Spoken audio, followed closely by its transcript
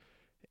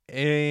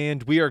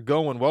And we are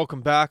going.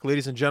 Welcome back,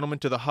 ladies and gentlemen,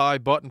 to the High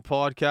Button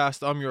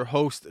Podcast. I'm your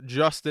host,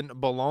 Justin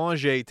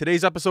Belanger.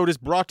 Today's episode is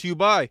brought to you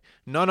by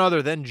none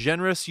other than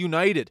Generous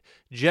United.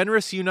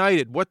 Generous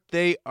United, what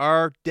they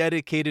are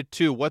dedicated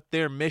to, what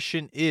their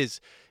mission is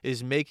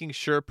making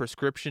sure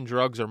prescription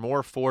drugs are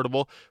more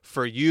affordable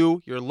for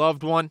you, your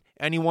loved one,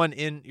 anyone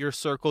in your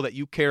circle that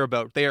you care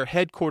about. They are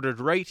headquartered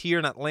right here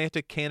in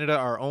Atlantic Canada,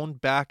 our own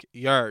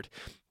backyard.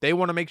 They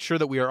want to make sure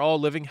that we are all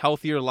living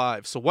healthier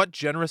lives. So what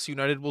Generous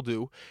United will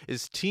do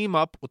is team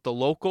up with the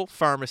local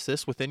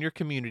pharmacists within your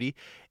community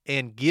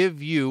and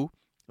give you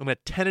an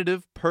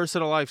attentive,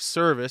 personalized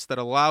service that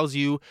allows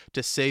you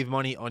to save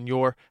money on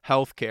your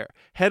health care.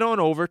 Head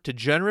on over to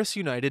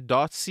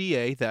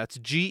generousunited.ca, that's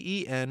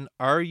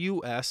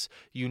GENRUS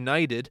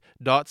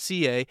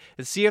United.ca,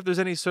 and see if there's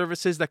any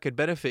services that could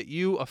benefit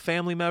you, a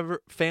family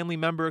member,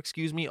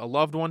 a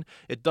loved one.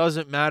 It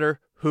doesn't matter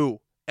who.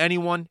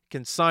 Anyone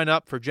can sign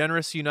up for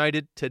Generous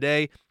United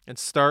today and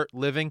start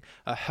living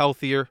a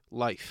healthier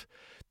life.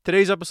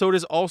 Today's episode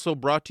is also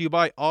brought to you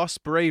by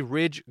Osprey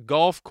Ridge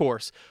Golf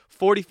Course.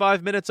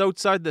 45 minutes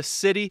outside the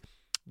city,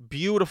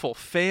 beautiful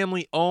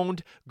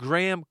family-owned,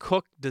 Graham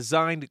Cook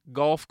designed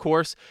golf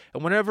course.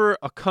 And whenever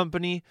a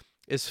company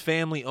is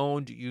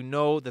family-owned, you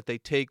know that they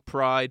take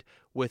pride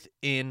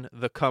within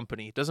the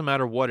company. It doesn't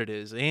matter what it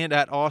is. And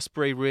at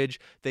Osprey Ridge,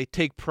 they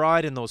take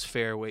pride in those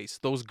fairways.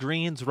 Those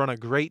greens run a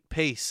great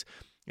pace.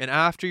 And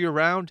after your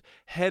round,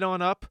 head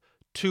on up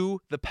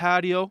to the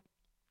patio,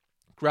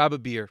 grab a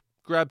beer,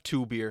 grab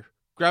 2 beer,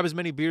 grab as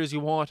many beers as you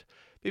want,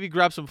 maybe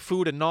grab some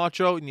food and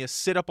nacho, and you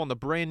sit up on the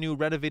brand new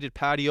renovated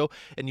patio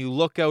and you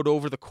look out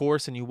over the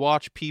course and you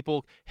watch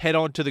people head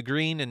onto the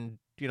green and,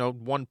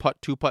 1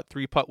 putt, 2 putt,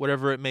 3 putt,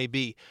 whatever it may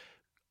be.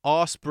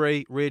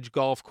 Osprey Ridge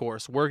Golf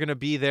Course. We're going to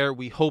be there.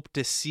 We hope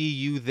to see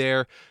you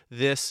there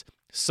this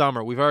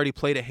summer. We've already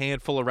played a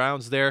handful of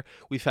rounds there.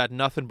 We've had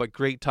nothing but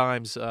great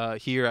times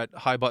here at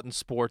High Button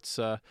Sports.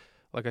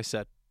 Like I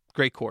said,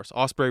 great course.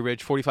 Osprey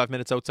Ridge, 45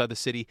 minutes outside the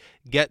city.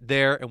 Get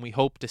there, and we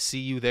hope to see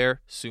you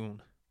there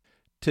soon.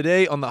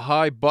 Today on the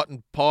High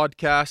Button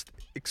Podcast,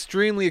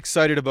 extremely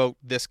excited about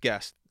this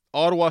guest,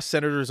 Ottawa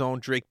Senators' own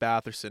Drake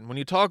Batherson. When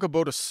you talk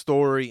about a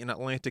story in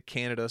Atlantic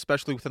Canada,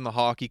 especially within the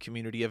hockey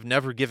community, of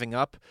never giving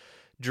up,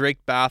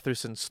 Drake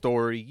Batherson's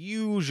story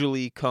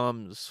usually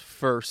comes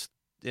first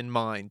in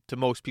mind to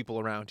most people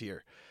around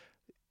here.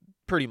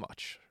 Pretty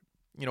much.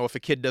 If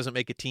a kid doesn't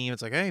make a team,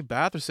 it's like, hey,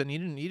 Batherson, he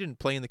didn't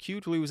play in the Q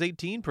till he was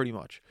 18, pretty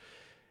much.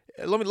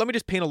 Let me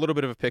just paint a little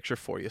bit of a picture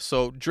for you.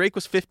 So Drake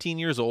was 15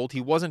 years old.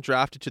 He wasn't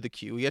drafted to the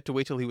Q. He had to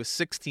wait till he was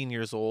 16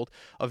 years old.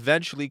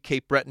 Eventually,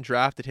 Cape Breton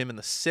drafted him in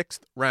the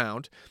 6th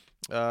round.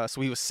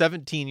 So he was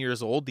 17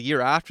 years old. The year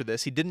after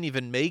this, he didn't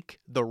even make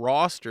the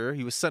roster.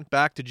 He was sent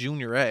back to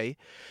Junior A.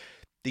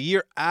 The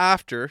year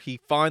after, he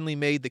finally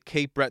made the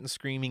Cape Breton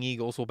Screaming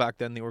Eagles. Well, back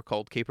then they were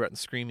called Cape Breton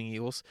Screaming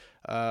Eagles.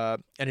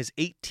 And his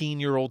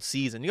 18-year-old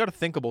season. You got to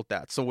think about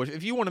that. So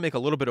if you want to make a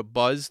little bit of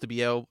buzz to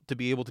be able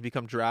to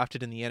become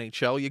drafted in the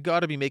NHL, you got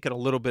to be making a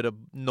little bit of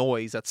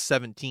noise at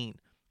 17.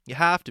 You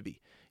have to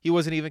be. He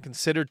wasn't even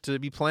considered to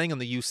be playing on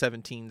the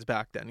U17s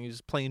back then. He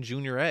was playing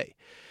Junior A.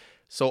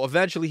 So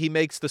eventually he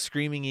makes the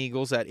Screaming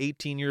Eagles at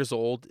 18 years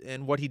old,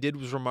 and what he did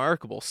was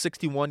remarkable.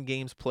 61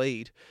 games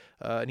played,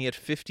 and he had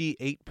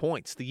 58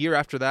 points. The year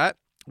after that,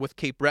 with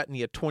Cape Breton,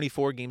 he had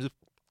 24 games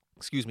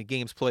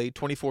played,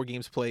 24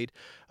 games played,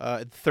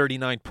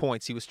 39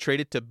 points. He was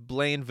traded to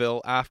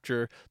Blainville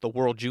after the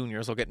World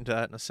Juniors. I'll get into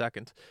that in a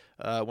second.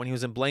 When he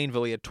was in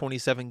Blainville, he had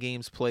 27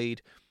 games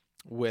played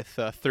with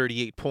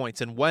 38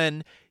 points. And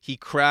when he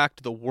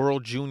cracked the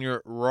World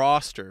Junior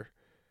roster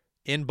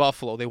in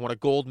Buffalo, they won a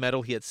gold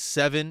medal. He had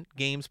 7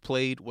 games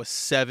played with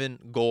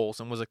 7 goals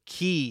and was a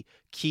key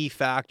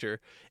factor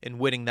in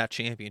winning that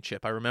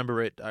championship. I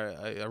remember it.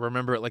 I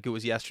remember it like it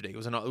was yesterday. It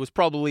was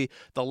probably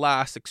the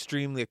last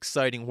extremely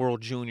exciting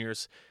World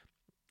Juniors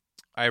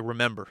I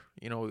remember.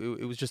 It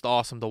was just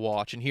awesome to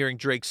watch. And hearing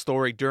Drake's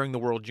story during the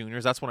World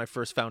Juniors, that's when I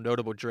first found out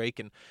about Drake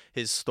and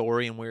his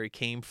story and where he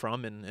came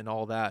from and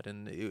all that.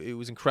 And it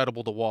was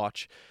incredible to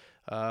watch.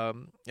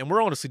 And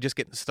we're honestly just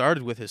getting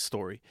started with his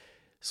story.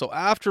 So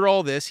after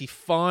all this, he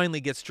finally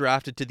gets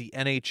drafted to the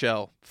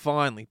NHL,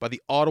 finally, by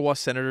the Ottawa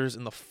Senators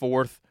in the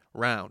 4th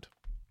round.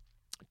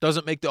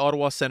 Doesn't make the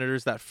Ottawa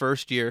Senators that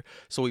first year,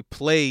 so he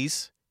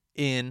plays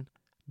in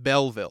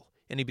Belleville,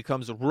 and he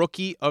becomes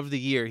Rookie of the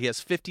Year. He has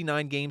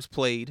 59 games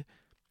played,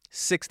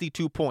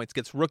 62 points,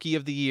 gets Rookie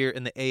of the Year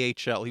in the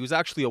AHL. He was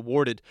actually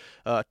awarded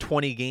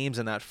 20 games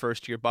in that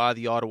first year by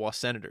the Ottawa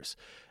Senators.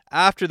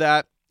 After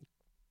that,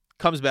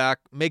 comes back,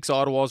 makes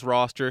Ottawa's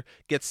roster,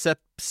 gets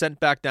sent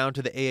back down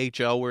to the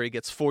AHL where he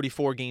gets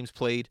 44 games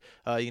played,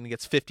 and he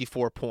gets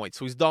 54 points.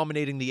 So he's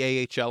dominating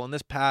the AHL, and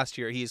this past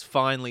year he is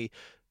finally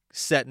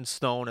set in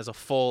stone as a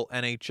full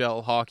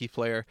NHL hockey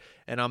player,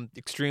 and I'm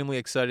extremely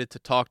excited to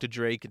talk to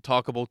Drake and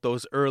talk about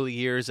those early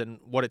years and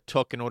what it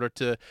took in order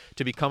to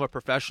become a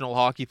professional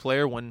hockey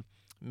player when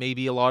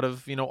maybe a lot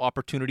of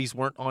opportunities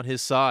weren't on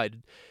his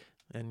side.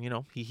 And,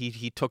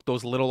 he took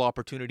those little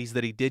opportunities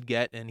that he did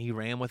get, and he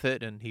ran with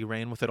it, and he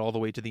ran with it all the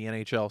way to the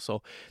NHL.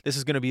 So this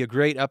is going to be a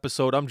great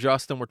episode. I'm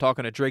Justin. We're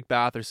talking to Drake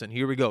Batherson.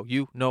 Here we go.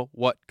 You know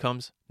what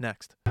comes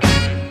next.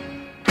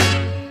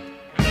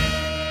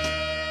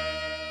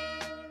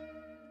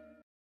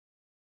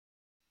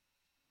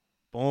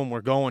 Boom,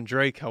 we're going.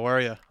 Drake, how are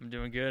you? I'm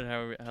doing good.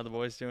 How the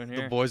boys doing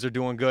here? The boys are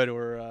doing good.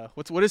 We're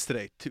what is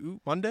today?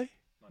 Monday?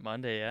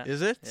 Monday, yeah.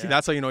 Is it? Yeah. See,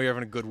 that's how you know you're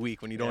having a good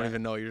week, when you don't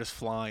even know. You're just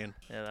flying.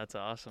 Yeah, that's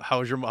awesome.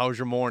 How's your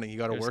morning? You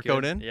got a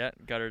workout in? Yeah,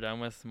 got her done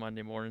with.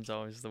 Monday morning's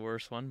always the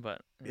worst one,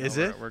 but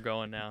we're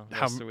going now. The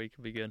rest of the week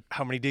will be good.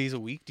 How many days a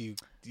week do you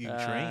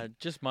train?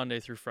 Just Monday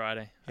through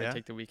Friday. Yeah? I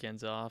take the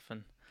weekends off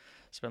and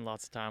spend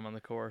lots of time on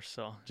the course.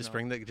 So just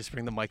bring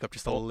the mic up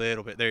just a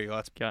little bit. There you go.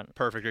 That's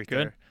perfect right good.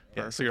 There.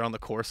 Yeah. So you're on the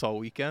course all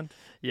weekend?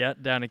 Yeah,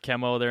 down at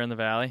Chemo there in the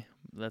valley.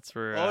 That's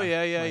where.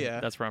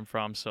 That's where I'm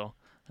from. So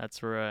that's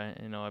where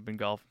I've been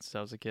golfing since I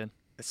was a kid.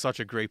 It's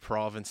such a great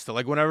province.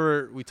 Like,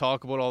 whenever we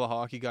talk about all the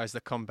hockey guys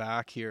that come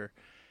back here,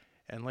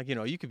 and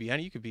you could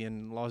be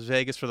in Las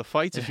Vegas for the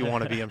fights if you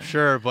want to be, I'm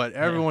sure. But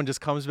everyone just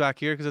comes back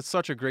here because it's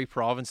such a great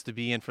province to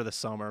be in for the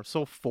summer. I'm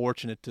so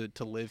fortunate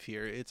to live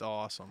here. It's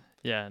awesome.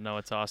 Yeah, no,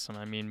 it's awesome.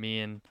 I mean,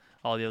 me and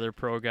all the other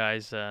pro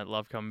guys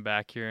love coming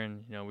back here,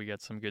 and we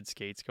got some good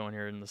skates going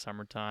here in the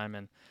summertime,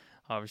 and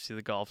obviously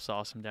the golf's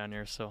awesome down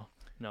here. So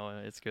no,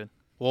 it's good.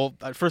 Well,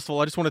 first of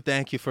all, I just want to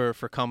thank you for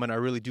coming. I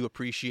really do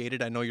appreciate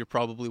it. I know you're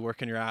probably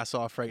working your ass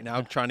off right now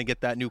trying to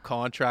get that new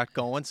contract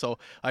going. So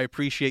I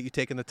appreciate you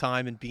taking the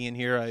time and being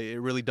here. It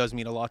really does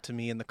mean a lot to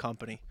me and the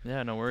company.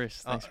 Yeah, no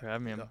worries. Thanks for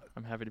having me.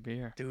 I'm happy to be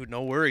here. Dude,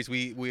 no worries.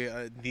 We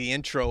the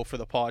intro for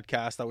the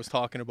podcast, I was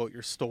talking about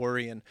your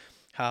story and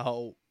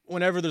how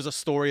whenever there's a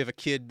story of a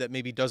kid that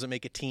maybe doesn't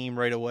make a team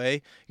right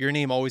away, your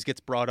name always gets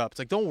brought up. It's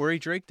like, don't worry,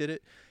 Drake did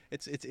it.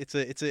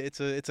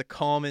 It's a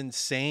common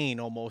saying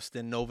almost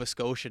in Nova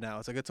Scotia now.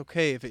 It's like, it's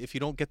okay if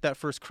you don't get that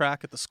first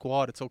crack at the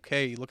squad. It's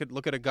okay. Look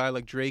at a guy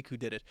like Drake who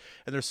did it.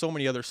 And there's so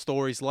many other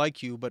stories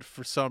like you, but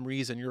for some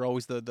reason you're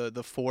always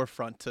the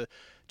forefront to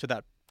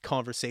that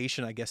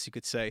conversation, I guess you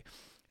could say.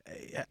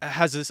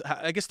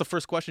 I guess the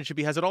first question should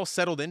be, has it all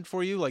settled in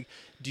for you? Like,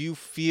 do you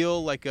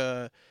feel like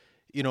a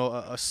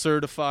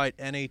certified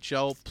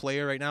NHL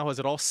player right now? Has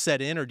it all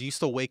set in, or do you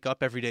still wake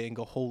up every day and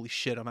go, holy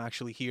shit, I'm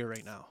actually here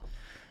right now?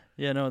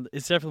 Yeah, no,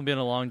 it's definitely been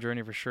a long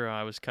journey for sure.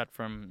 I was cut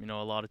from,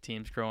 a lot of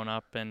teams growing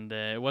up, and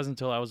it wasn't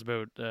until I was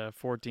about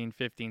 14,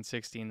 15,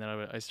 16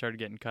 that I started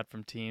getting cut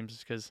from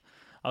teams, because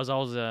I was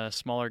always a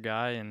smaller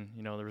guy, and,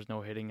 there was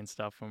no hitting and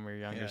stuff when we were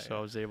younger, I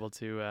was able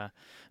to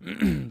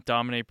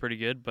dominate pretty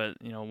good. But,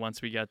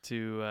 once we got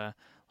to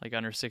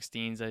under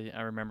 16s,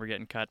 I remember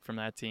getting cut from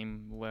that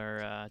team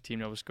where Team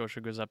Nova Scotia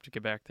goes up to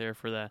Quebec there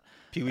for the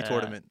Pee-wee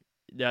tournament.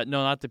 Yeah,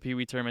 no, not the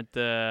Pee-wee tournament.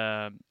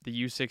 The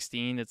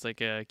U16. It's like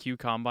a Q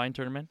Combine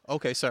tournament.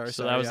 Okay, sorry.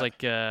 So that was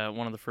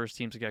one of the first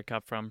teams I got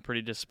cut from.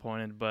 Pretty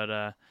disappointed,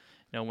 but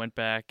went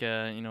back.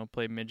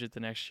 Played midget the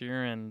next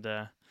year, and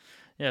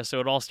so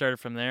it all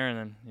started from there.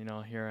 And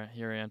then here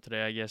I am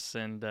today, I guess.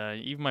 And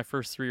even my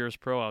first 3 years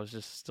pro, I was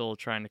just still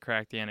trying to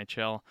crack the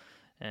NHL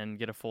and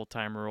get a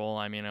full-time role.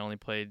 I mean, I only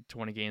played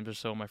 20 games or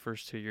so my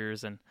first 2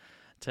 years, and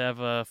to have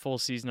a full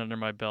season under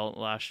my belt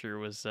last year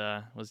was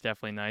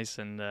definitely nice,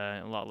 and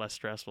a lot less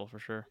stressful for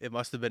sure. It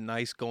must have been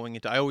nice going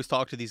into. I always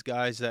talk to these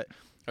guys that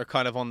are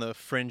kind of on the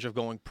fringe of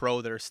going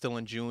pro that are still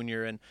in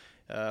junior, and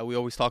we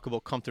always talk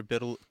about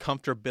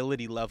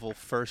comfortability level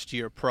first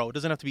year pro. It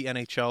doesn't have to be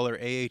NHL or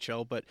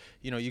AHL, but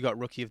you got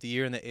Rookie of the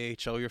Year in the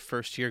AHL your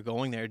first year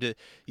going there.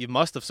 You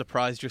must have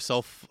surprised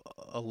yourself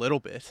a little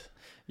bit.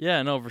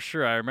 Yeah, no, for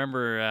sure. I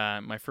remember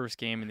my first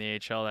game in the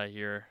AHL that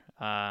year.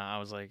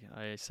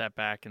 I sat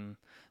back and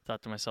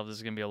thought to myself, this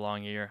is going to be a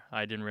long year.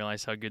 I didn't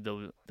realize how good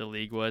the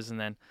league was, and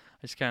then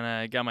I just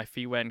kind of got my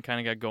feet wet and kind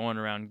of got going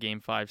around game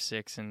 5,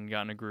 6 and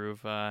got in a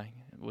groove.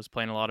 Was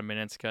playing a lot of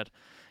minutes, got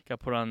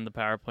put on the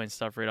power play and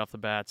stuff right off the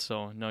bat,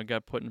 so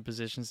got put in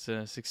positions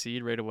to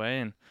succeed right away,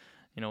 and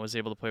was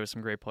able to play with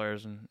some great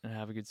players and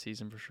have a good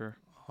season for sure.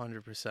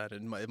 100%.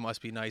 It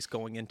must be nice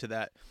going into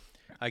that,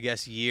 I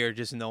guess, year,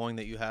 just knowing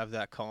that you have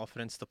that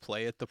confidence to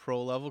play at the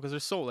pro level, because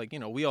there's so,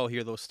 we all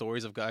hear those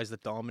stories of guys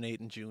that dominate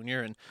in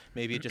junior and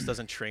maybe it just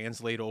doesn't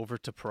translate over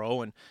to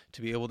pro, and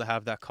to be able to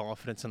have that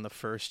confidence in the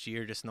first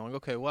year, just knowing,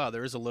 okay, wow,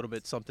 there is a little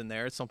bit something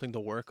there. It's something to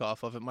work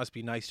off of. It must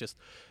be nice just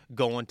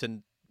going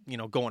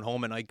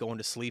home at night, going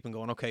to sleep and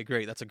going, okay,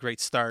 great, that's a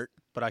great start,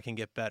 but I can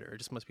get better. It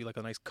just must be like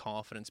a nice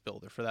confidence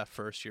builder for that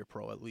first year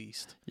pro at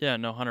least. Yeah,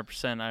 no,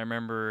 100%. I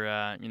remember,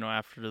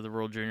 after the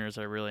World Juniors,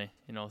 I really,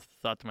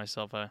 thought to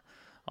myself,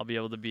 I'll be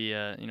able to be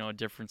a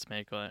difference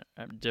maker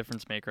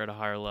at a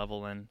higher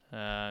level. And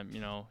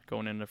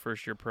going into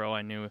first year pro,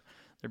 I knew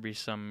there'd be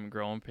some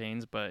growing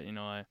pains, but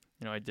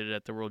I did it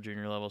at the World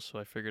Junior level, so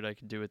I figured I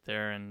could do it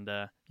there. And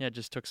it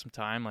just took some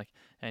time, like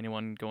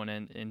anyone going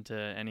into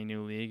any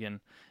new league, and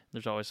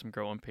there's always some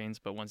growing pains.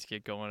 But once you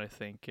get going, I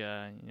think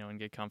and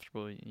get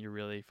comfortable, you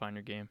really find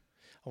your game.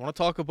 I want to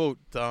talk about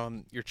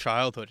your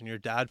childhood and your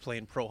dad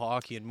playing pro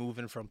hockey and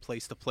moving from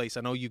place to place.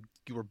 I know you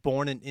were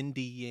born in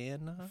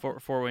Indiana.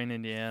 Fort Wayne,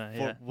 Indiana.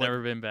 Yeah,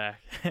 never been back.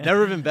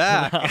 Never been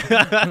back.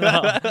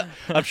 No.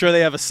 I'm sure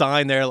they have a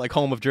sign there like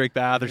home of Drake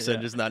Batherson,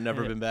 Yeah. just not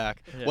never been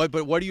back. Yeah.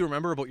 But what do you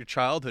remember about your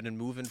childhood and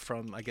moving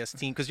from, I guess,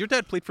 team? Because your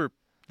dad played for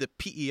the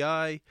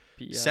PEI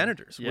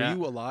Senators. Yeah. Were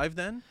you alive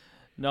then?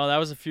 No, that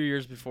was a few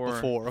years before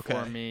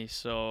Okay. me.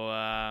 So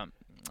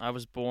I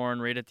was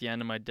born right at the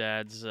end of my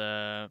dad's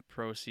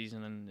pro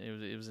season, and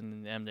it was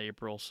in the end of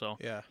April. So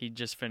Yeah. he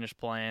just finished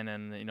playing,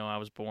 and I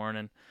was born,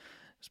 and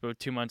it's about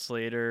 2 months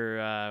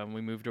later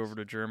we moved over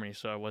to Germany.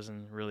 So I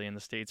wasn't really in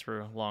the States for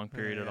a long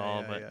period at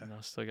all, but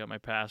still got my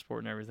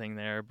passport and everything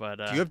there. But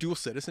do you have dual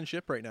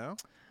citizenship right now?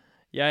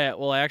 Yeah.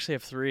 Well, I actually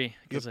have three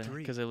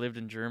three? because I lived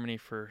in Germany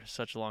for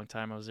such a long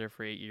time. I was there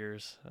for 8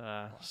 years.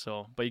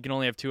 But you can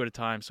only have two at a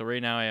time. So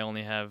right now I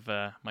only have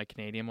my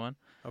Canadian one.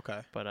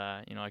 Okay. But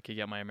I could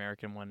get my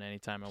American one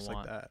anytime Just I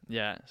want. like that.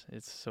 Yeah,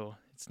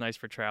 it's nice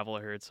for travel.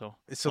 I heard so.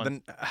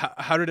 Then,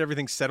 how did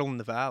everything settle in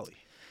the Valley?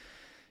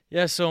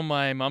 Yeah, so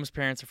my mom's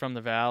parents are from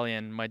the Valley,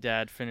 and my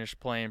dad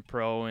finished playing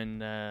pro in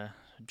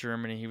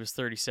Germany. He was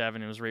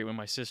 37. It was right when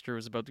my sister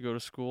was about to go to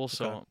school.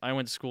 So Okay. I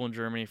went to school in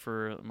Germany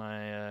for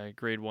my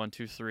grade 1,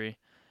 2, 3,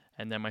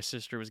 and then my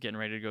sister was getting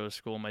ready to go to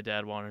school. My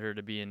dad wanted her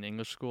to be in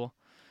English school.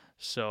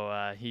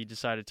 So he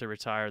decided to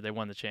retire. They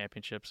won the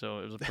championship, so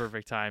it was a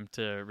perfect time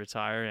to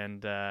retire.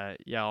 And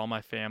all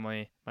my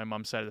family, my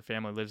mom's side of the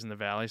family lives in the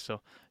Valley,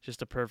 so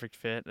just a perfect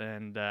fit.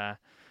 And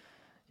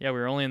we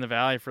were only in the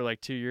Valley for like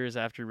 2 years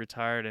after he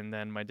retired, and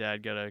then my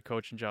dad got a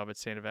coaching job at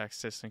St. Evac,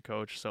 assistant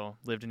coach. So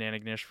lived in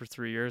Antigonish for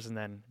 3 years, and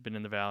then been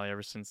in the Valley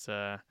ever since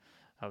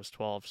I was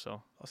 12.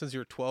 So Since you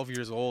were 12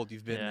 years old,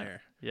 you've been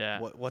there. Yeah.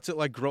 What's it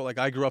like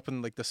I grew up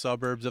in like the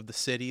suburbs of the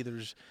city.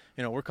 There's,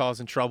 we're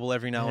causing trouble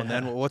every now and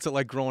then. What's it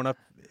like growing up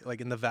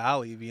like in the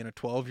Valley, being a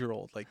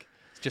 12-year-old? Like,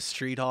 it's just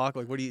street hawk?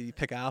 Like, what do you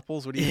pick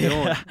apples? What are you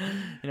doing?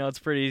 It's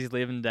pretty easy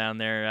living down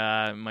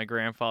there. My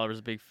grandfather was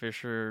a big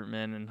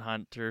fisherman and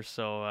hunter,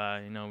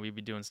 so we'd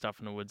be doing stuff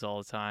in the woods all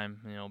the time.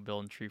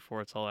 Building tree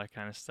forts, all that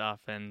kind of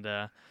stuff, and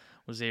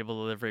was able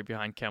to live right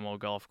behind Chemo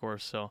Golf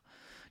Course. So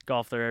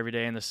golf there every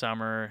day in the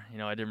summer.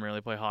 I didn't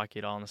really play hockey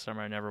at all in the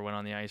summer. I never went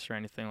on the ice or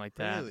anything like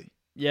that. Really?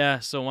 Yeah,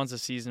 so once the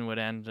season would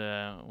end,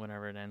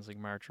 whenever it ends, like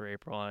March or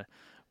April, I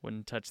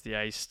wouldn't touch the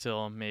ice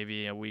till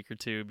maybe a week or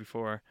two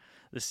before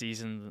the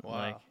season,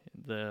 like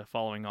the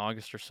following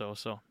August or so.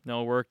 So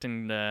no, worked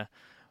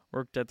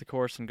at the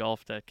course and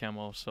golfed at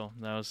Chemo. So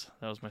that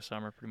was my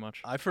summer pretty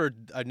much. I've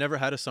heard I've never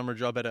had a summer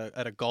job at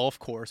a golf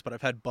course, but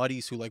I've had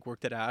buddies who like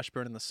worked at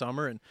Ashburn in the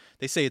summer, and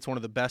they say it's one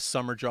of the best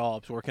summer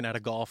jobs working at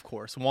a golf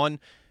course. One,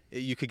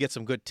 you could get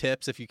some good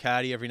tips if you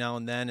caddy every now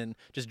and then, and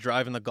just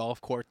driving the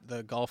golf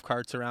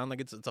carts around.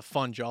 Like it's a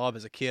fun job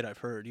as a kid. I've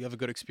heard. You have a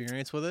good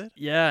experience with it?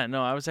 Yeah,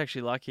 no, I was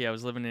actually lucky. I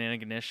was living in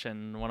Antigonish,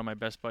 and one of my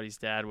best buddies'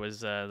 dad was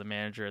the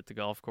manager at the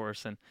golf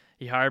course, and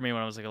he hired me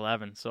when I was like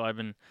 11. So I've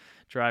been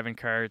driving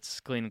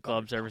carts, cleaning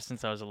clubs ever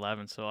since I was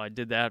 11. So I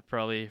did that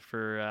probably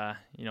for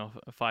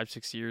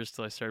 5-6 years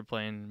till I started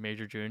playing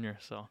major junior.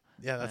 So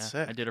yeah, that's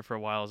sick. I did it for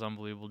a while. It was an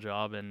unbelievable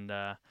job, and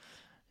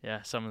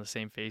some of the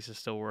same faces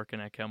still working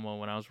at Chemo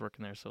when I was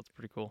working there, so it's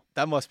pretty cool.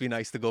 That must be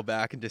nice to go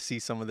back and to see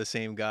some of the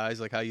same guys.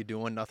 Like, how you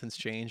doing? Nothing's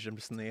changed. I'm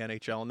just in the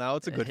NHL now.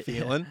 It's a good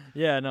feeling.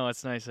 Yeah, no,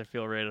 it's nice. I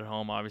feel right at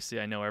home. Obviously,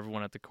 I know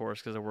everyone at the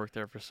course because I worked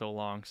there for so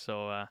long.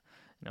 So,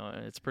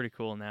 it's pretty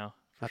cool now.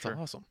 That's sure.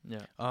 Awesome.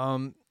 Yeah.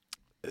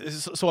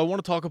 So I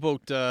want to talk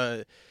about,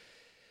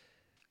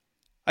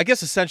 I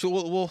guess, essential.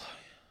 We'll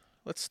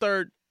let's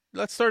start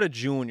at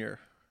junior.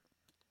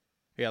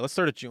 Yeah, let's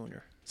start at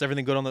junior. Is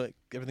everything good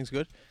everything's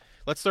good?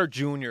 Let's start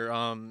junior.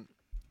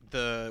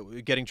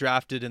 The getting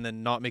drafted and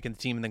then not making the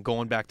team and then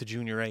going back to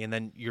junior A, and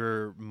then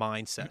your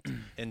mindset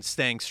and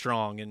staying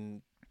strong.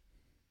 And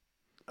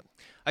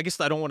I guess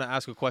I don't want to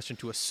ask a question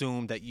to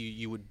assume that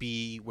you would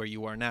be where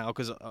you are now,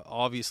 because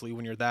obviously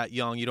when you're that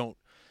young, you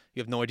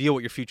have no idea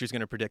what your future is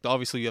going to predict.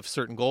 Obviously you have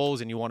certain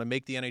goals and you want to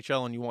make the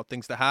NHL and you want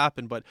things to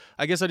happen. But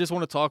I guess I just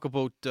want to talk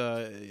about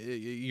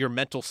your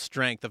mental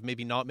strength of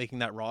maybe not making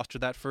that roster,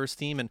 that first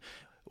team. And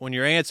when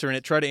you're answering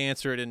it, try to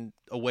answer it in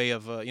a way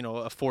of,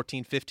 a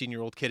 14,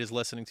 15-year-old kid is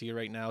listening to you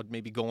right now,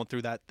 maybe going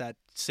through that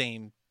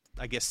same,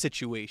 I guess,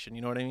 situation.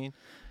 You know what I mean?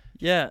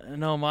 Yeah,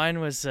 no,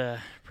 mine was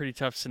a pretty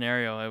tough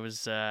scenario. I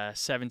was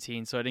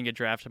 17, so I didn't get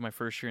drafted my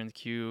first year in the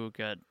queue.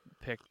 Got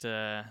picked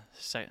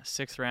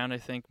sixth round, I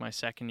think, my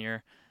second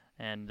year.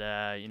 And,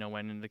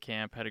 went into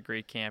camp, had a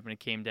great camp, and it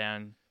came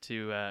down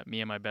to me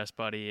and my best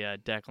buddy,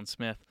 Declan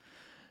Smith,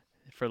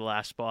 for the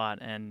last spot.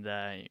 And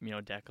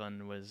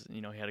Declan was,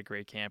 he had a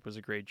great camp, was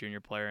a great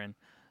junior player,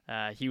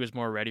 and he was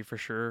more ready for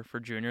sure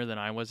for junior than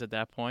I was at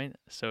that point.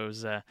 So it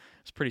was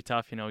pretty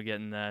tough,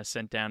 getting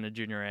sent down to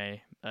junior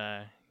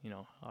A.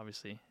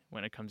 Obviously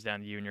when it comes down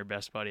to you and your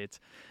best buddy,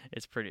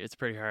 it's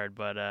pretty hard.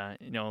 But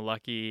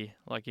lucky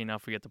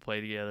enough we get to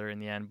play together in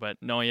the end. But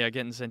no, yeah,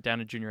 getting sent down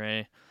to junior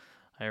A,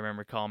 I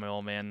remember calling my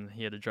old man.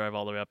 He had to drive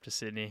all the way up to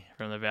Sydney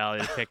from the Valley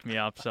to pick me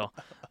up. So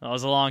it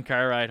was a long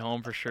car ride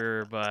home for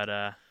sure.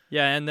 But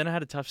Yeah, and then I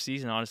had a tough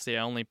season. Honestly,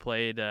 I only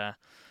played I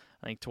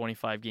think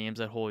 25 games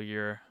that whole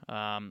year.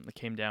 I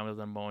came down with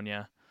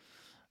pneumonia.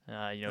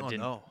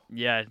 No.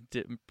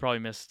 Probably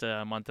missed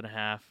a month and a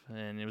half,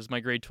 and it was my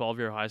grade 12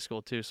 year of high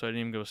school too, so I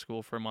didn't even go to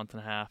school for a month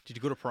and a half. Did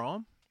you go to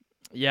prom?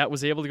 Yeah, I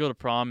was able to go to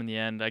prom in the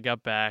end. I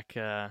got back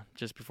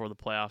just before the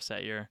playoffs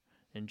that year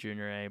in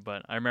junior A,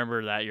 but I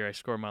remember that year I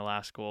scored my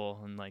last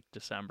goal in like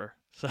December.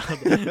 So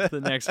the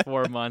next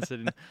 4 months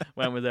I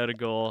went without a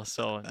goal.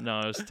 So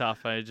no, it was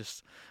tough. I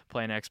just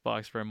playing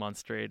Xbox for a month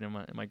straight in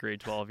my grade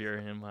 12 year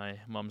in my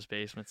mom's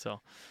basement.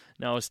 So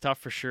no, it was tough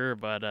for sure.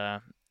 But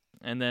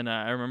and then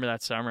I remember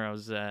that summer I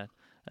was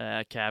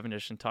at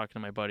Cavendish and talking to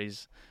my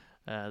buddies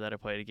that I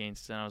played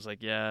against, and I was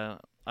like, yeah,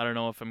 I don't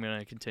know if I'm going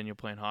to continue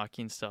playing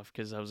hockey and stuff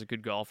because I was a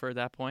good golfer at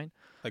that point.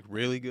 Like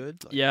really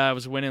good? Yeah, I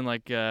was winning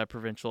like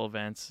provincial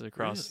events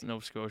across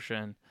Nova Scotia.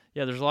 And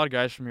yeah, there's a lot of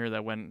guys from here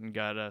that went and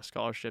got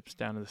scholarships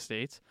down to the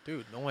States.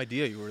 Dude, no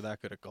idea you were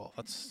that good at golf.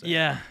 That's sick.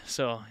 Yeah,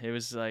 so it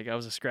was like I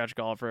was a scratch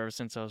golfer ever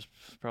since I was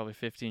probably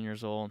 15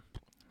 years old.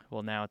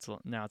 Well, now it's a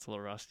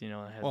little rusty. You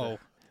know, I had to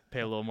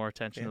pay a little more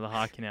attention to the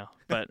hockey now.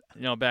 But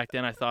back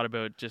then I thought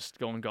about just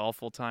going golf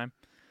full time.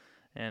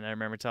 And I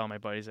remember telling my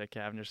buddies at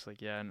Cavendish,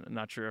 like, yeah, I'm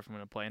not sure if I'm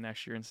going to play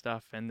next year and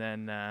stuff. And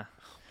then,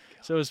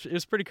 so it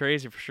was pretty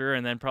crazy for sure.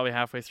 And then probably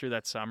halfway through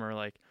that summer,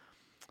 like,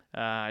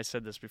 I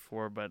said this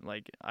before, but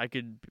like I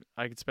could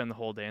spend the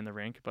whole day in the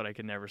rink, but I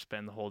could never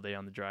spend the whole day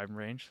on the driving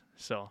range.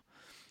 So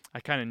I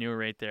kind of knew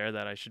right there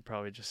that I should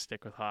probably just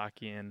stick with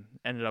hockey, and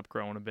ended up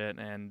growing a bit,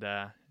 and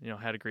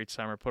had a great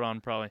summer. Put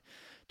on probably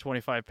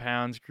 25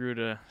 pounds, grew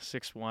to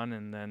 6'1",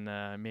 and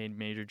then made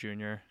major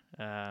junior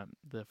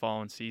the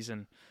following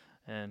season.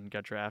 And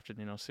got drafted,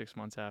 6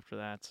 months after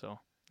that. So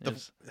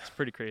it's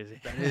pretty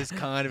crazy. That is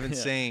kind of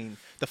insane.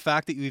 The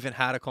fact that you even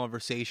had a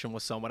conversation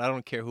with someone, I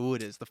don't care who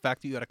it is, the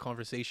fact that you had a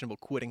conversation about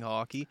quitting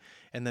hockey,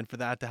 and then for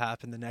that to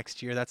happen the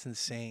next year, that's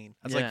insane.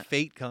 That's like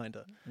fate, kind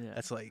of. Yeah.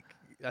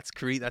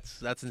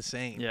 That's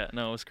insane. Yeah,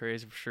 no, it was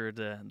crazy for sure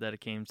that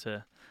it came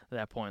to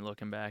that point,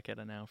 looking back at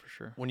it now for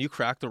sure. When you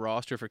cracked the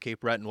roster for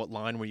Cape Breton, what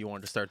line were you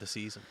on to start the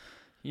season?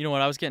 You know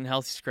what? I was getting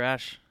healthy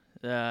scratch.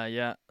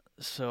 Yeah.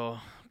 So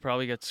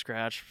probably got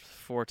scratched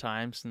 4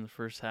 times in the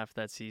first half of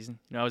that season.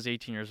 I was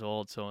 18 years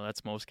old, so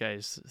that's most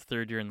guys'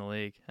 third year in the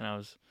league, and I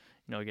was,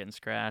 getting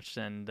scratched.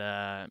 And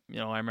I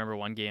remember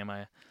one game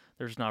there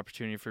was an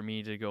opportunity for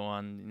me to go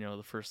on,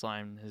 the first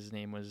line. His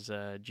name was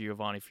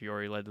Giovanni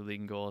Fiore, led the league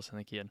in goals. I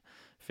think he had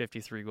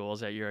 53 goals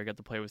that year. I got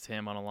to play with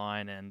him on a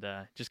line, and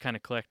just kind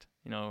of clicked.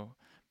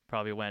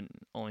 Probably went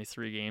only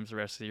 3 games the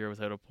rest of the year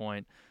without a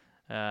point.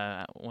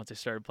 Once I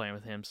started playing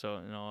with him.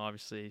 So,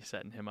 obviously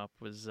setting him up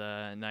was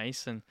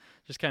nice, and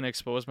just kind of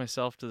exposed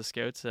myself to the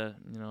scouts that,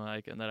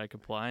 that I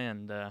could play.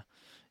 And,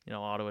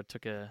 Ottawa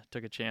took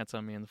a chance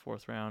on me in the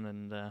 4th round,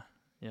 and,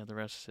 the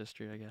rest is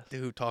history, I guess.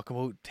 Dude, talk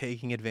about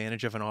taking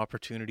advantage of an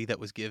opportunity that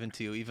was given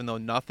to you, even though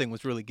nothing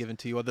was really given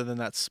to you other than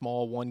that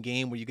small one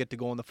game where you get to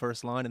go on the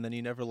first line and then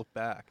you never look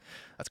back.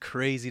 That's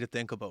crazy to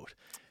think about.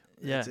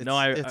 Yeah,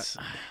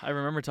 I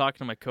remember talking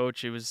to my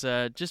coach. It was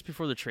just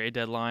before the trade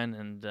deadline,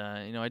 and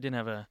I didn't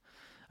have a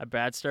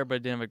bad start, but I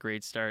didn't have a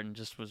great start, and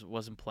just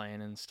wasn't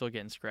playing and still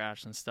getting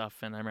scratched and stuff.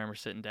 And I remember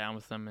sitting down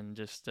with him and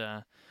just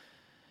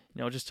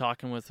just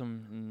talking with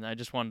him, and I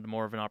just wanted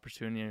more of an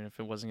opportunity. And if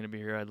it wasn't going to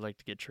be here, I'd like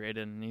to get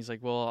traded. And he's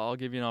like, "Well, I'll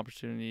give you an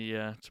opportunity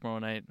tomorrow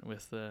night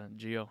with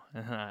Gio."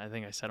 And I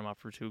think I set him up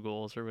for 2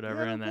 goals or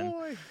whatever, and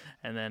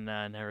then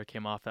never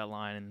came off that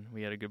line, and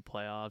we had a good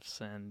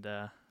playoffs, and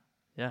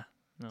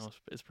No,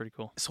 it's pretty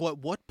cool. So at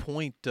what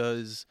point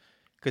because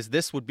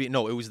this would be, it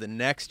was the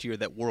next year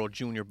that World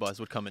Junior Buzz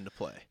would come into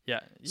play. Yeah.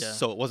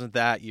 So it wasn't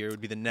that year, it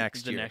would be the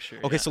next year.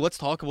 Okay, so let's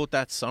talk about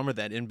that summer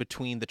then, in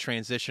between the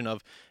transition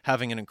of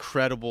having an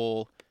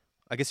incredible,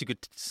 I guess you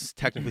could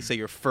technically say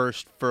your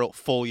first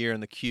full year in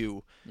the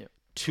Q,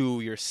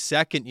 to your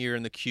second year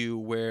in the Q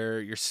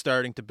where you're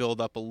starting to build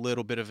up a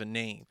little bit of a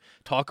name.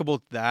 Talk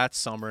about that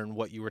summer and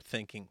what you were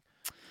thinking.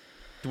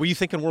 Were you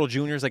thinking World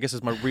Juniors, I guess,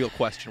 is my real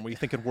question. Were you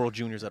thinking World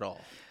Juniors at all?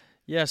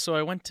 Yeah, so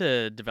I went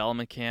to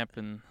development camp,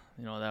 and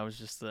that was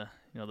just the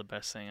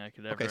best thing I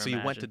could ever imagine. Okay, so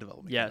you went to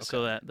development camp. Okay.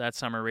 So that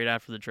summer, right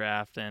after the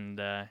draft, and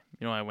I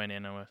went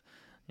in and was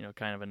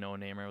kind of a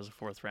no-namer. I was a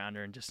 4th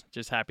rounder, and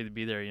just happy to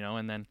be there,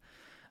 and then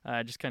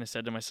I just kind of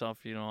said to myself,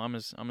 I'm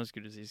as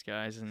good as these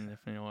guys, and if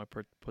I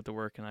put the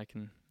work in, I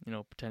can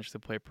potentially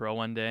play pro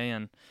one day.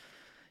 And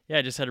yeah,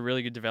 I just had a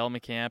really good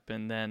development camp,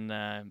 and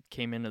then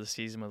came into the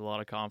season with a lot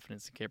of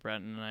confidence in Cape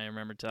Breton. And I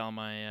remember telling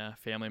my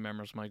family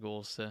members my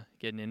goals to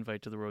get an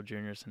invite to the World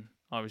Juniors, and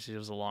obviously it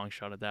was a long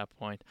shot at that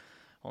point.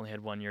 Only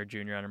had 1 year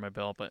junior under my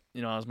belt, but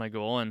that was my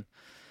goal. And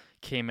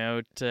came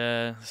out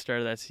the start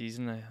of that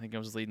season. I think I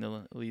was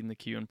leading the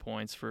Q in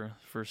points for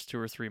the first 2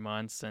 or 3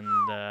 months, and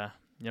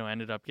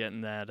ended up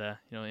getting that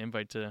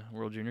invite to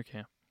World Junior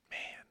Camp.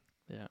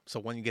 Man. Yeah. So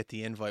when you get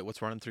the invite,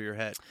 what's running through your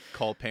head?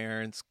 Call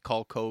parents,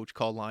 call coach,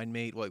 call line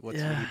mate. What are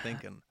you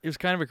thinking? It was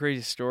kind of a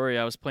crazy story.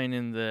 I was playing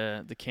in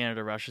the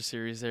Canada-Russia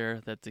series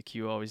there that the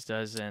Q always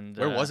does. And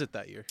Where was it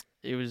that year?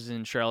 It was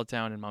in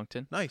Charlottetown and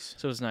Moncton. Nice.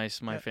 So it was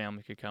nice. My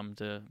family could come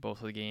to both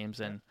of the games.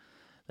 And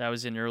that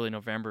was in early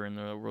November, and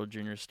the World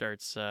Juniors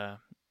starts, the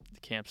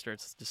camp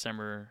starts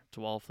December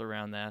 12th,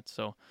 around that.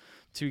 So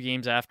 2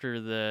 games after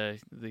the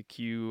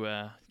Q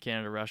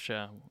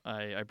Canada-Russia,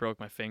 I broke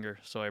my finger.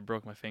 So I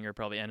broke my finger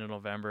probably end of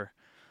November.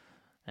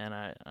 And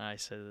I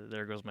said,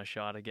 there goes my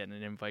shot of getting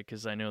an invite,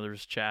 because I know there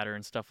was chatter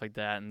and stuff like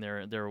that, and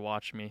they were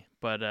watching me.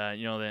 But I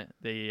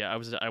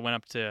went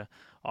up to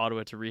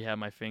Ottawa to rehab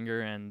my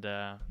finger, and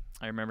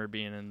I remember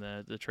being in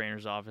the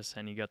trainer's office,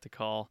 and he got the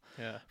call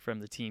from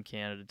the Team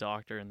Canada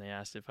doctor, and they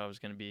asked if I was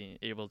going to be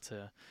able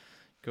to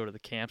go to the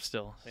camp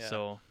still. Yeah.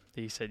 So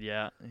he said,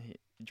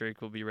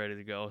 Drake will be ready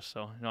to go.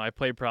 So I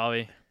played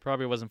probably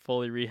wasn't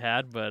fully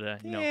rehabbed, but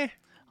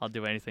I'll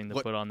do anything to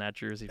put on that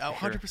jersey.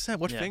 100%.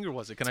 What finger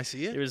was it? Can I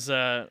see it? It was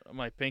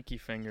my pinky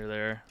finger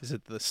there. Is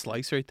it the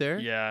slice right there?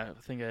 Yeah,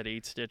 I think I had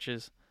 8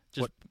 stitches.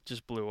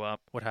 Just blew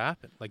up. What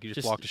happened? Like you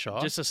just walked a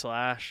shot? Just a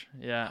slash.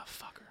 Yeah. Oh,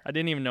 fucker. I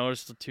didn't even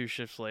notice till 2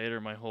 shifts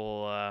later. My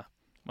whole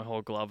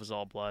glove was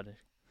all blood.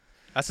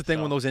 That's the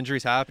thing when those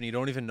injuries happen, you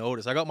don't even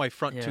notice. I got my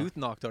front tooth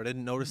knocked out. I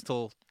didn't notice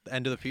till the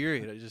end of the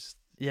period.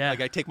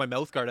 I take my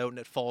mouth guard out and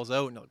it falls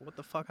out, and I'm like, what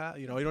the fuck?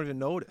 You don't even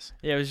notice.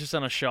 Yeah, it was just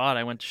on a shot.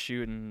 I went to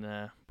shoot,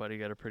 and buddy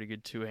got a pretty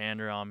good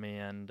 2-hander on me,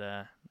 and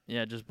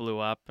it just blew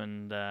up.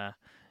 And I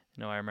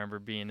remember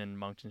being in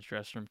Moncton's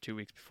dressing room 2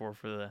 weeks before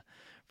for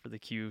the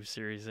Q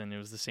series, and it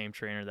was the same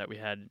trainer that we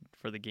had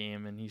for the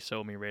game, and he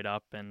sewed me right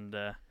up. And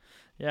I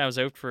was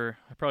out I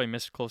probably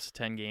missed close to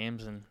 10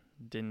 games, and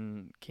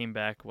came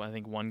back. I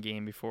think 1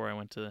 game before I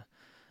went to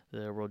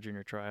the World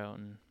Junior tryout,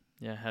 and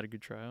had a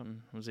good tryout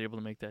and was able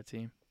to make that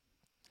team.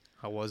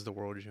 How was the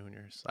World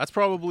Juniors? That's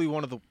probably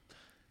one of the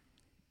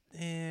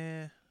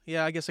I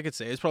guess I could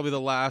say it's probably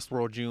the last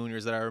World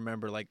Juniors that I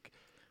remember,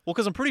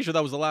 because I'm pretty sure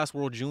that was the last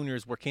World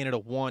Juniors where Canada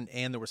won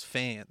and there was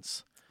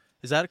fans.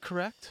 Is that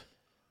correct?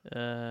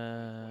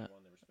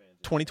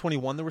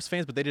 2021 there was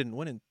fans, but they didn't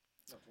win in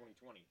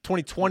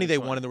 2020 they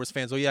won and there was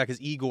fans. Oh yeah,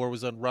 because Igor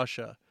was on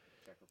Russia.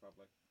 Czech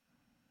Republic.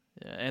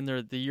 Yeah, and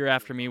the year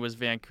after me was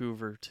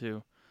Vancouver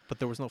too. But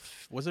there was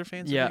was there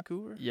fans in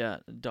Vancouver? Yeah,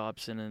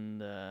 Dobson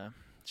and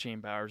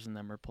Shane Bowers and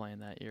them were playing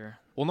that year.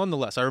 Well,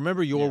 nonetheless, I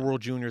remember your World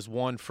Juniors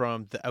won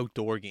from the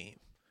outdoor game.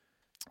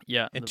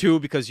 Yeah. And 2,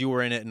 because you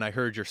were in it and I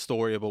heard your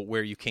story about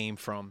where you came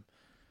from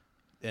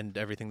and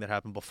everything that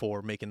happened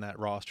before making that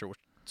roster.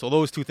 So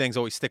those 2 things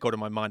always stick out in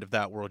my mind of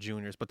that World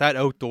Juniors. But that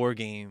outdoor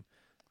game,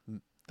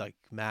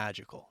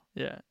 magical.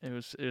 Yeah, it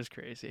was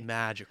crazy.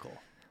 Magical.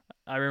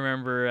 I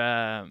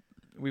remember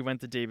we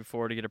went the day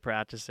before to get a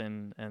practice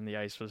in, and the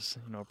ice was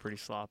pretty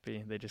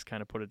sloppy. They just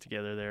kind of put it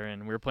together there,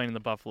 and we were playing in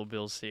the Buffalo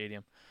Bills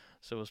Stadium,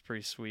 so it was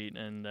pretty sweet.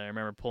 And I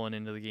remember pulling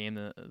into the game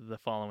the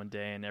following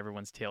day, and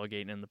everyone's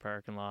tailgating in the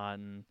parking lot,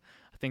 and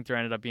I think there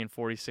ended up being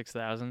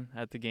 46,000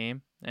 at the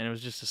game, and it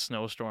was just a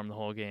snowstorm the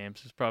whole game.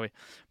 So it's probably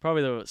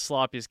the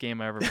sloppiest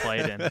game I ever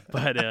played in.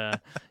 But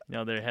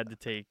they had to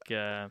take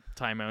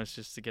timeouts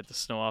just to get the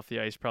snow off the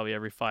ice probably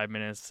every 5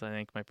 minutes. I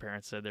think my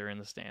parents said they were in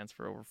the stands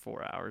for over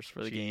 4 hours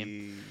for the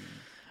game.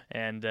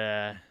 And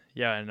I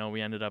know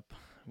we ended up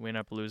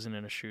losing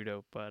in a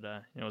shootout, but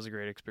it was a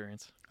great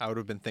experience. I would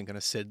have been thinking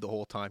of Sid the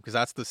whole time, because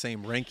that's the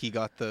same rink he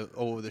got the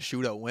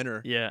shootout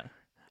winner. Yeah,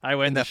 I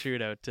went the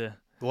shootout too.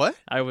 What?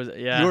 I was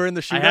You were in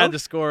the shootout? I had to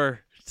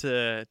score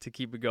to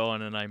keep it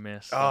going, and I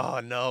missed. So. Oh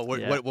no!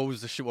 What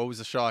was the what was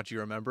the shot? Do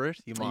you remember it?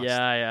 You must.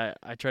 Yeah,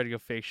 I tried to go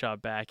fake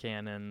shot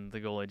backhand, and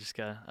the goalie just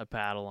got a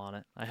paddle on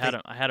it. I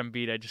had him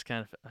beat. I just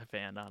kind of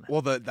fanned on it.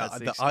 Well,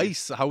 the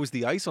ice. How was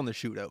the ice on the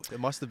shootout? It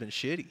must have been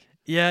shitty.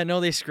 Yeah,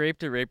 no, they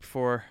scraped it right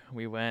before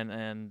we went,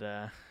 and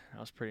I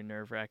was pretty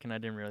nerve-wracking. I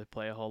didn't really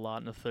play a whole lot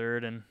in the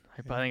third, and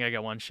I think I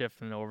got 1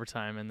 shift in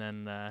overtime, and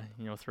then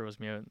throws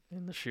me out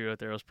in the shootout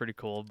there. It was pretty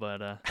cold, but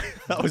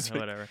that was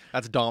whatever.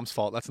 That's Dom's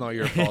fault. That's not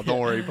your fault. Don't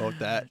worry about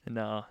that.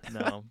 No,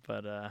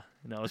 but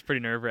it was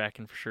pretty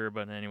nerve-wracking for sure.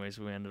 But anyways,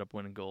 we ended up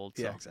winning gold.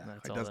 So exactly.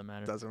 That's all that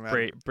matters. Doesn't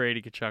matter.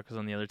 Brady Kachuk was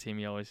on the other team.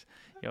 He always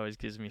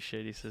gives me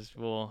shit. He says,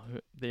 "Well,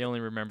 they only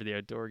remember the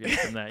outdoor game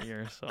from that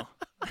year." So.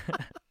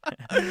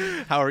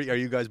 How are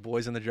you guys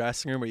boys in the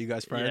dressing room? Are you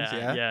guys friends?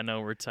 Yeah, no,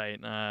 we're tight.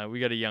 We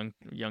got a young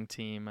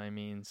team. I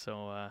mean,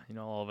 so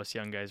all of us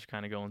young guys are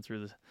kind of going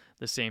through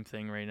the same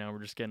thing right now.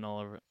 We're just getting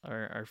all of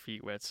our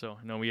feet wet. So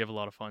we have a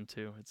lot of fun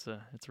too. It's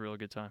a real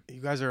good time.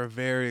 You guys are a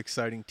very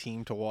exciting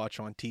team to watch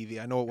on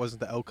TV. I know it wasn't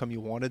the outcome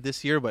you wanted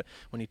this year, but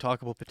when you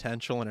talk about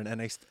potential in an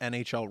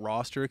NHL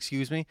roster,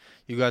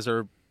 you guys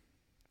are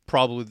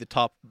probably the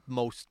top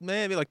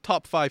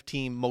 5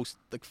 team most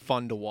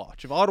fun to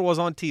watch. If Ottawa's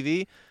on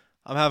TV,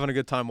 I'm having a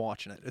good time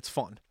watching it. It's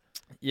fun.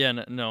 Yeah,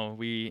 no,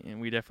 we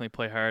definitely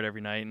play hard every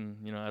night, and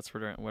that's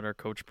what our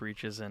coach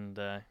preaches, and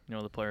the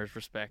players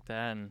respect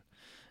that, and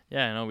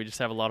we just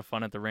have a lot of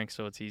fun at the rink,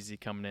 so it's easy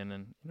coming in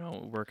and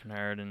working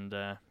hard and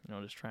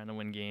just trying to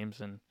win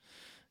games, and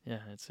yeah,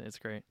 it's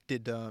great.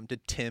 Did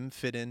Tim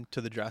fit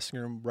into the dressing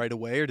room right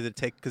away, or did it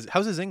take? Because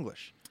how's his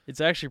English? It's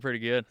actually pretty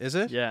good. Is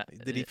it? Yeah.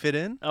 Did he fit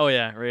in? Oh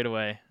yeah, right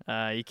away.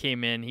 He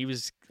came in. He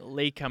was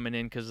late coming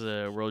in because of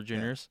the World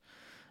Juniors,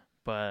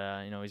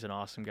 but he's an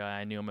awesome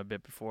guy. I knew him a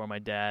bit before. My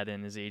dad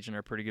and his agent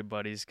are pretty good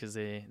buddies because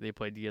they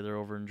played together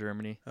over in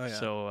Germany. Oh, yeah.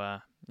 So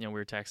we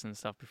were texting and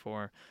stuff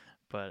before,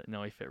 but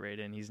no, he fit right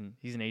in. He's an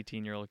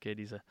 18-year-old kid.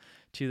 He's a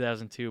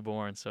 2002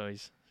 born, so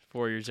he's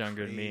 4 years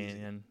younger than me,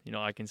 and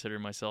I consider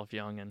myself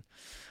young, and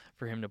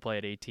for him to play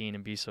at 18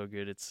 and be so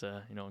good, it's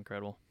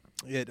incredible.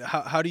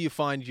 How do you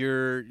find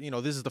your,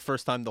 this is the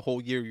first time the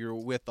whole year you're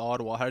with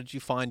Ottawa. How did you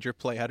find your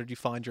play? How did you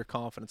find your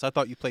confidence? I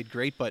thought you played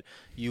great, but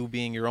you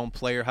being your own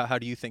player, how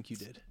do you think you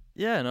did?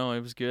 Yeah, no, it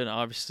was good.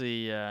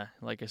 Obviously,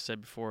 like I said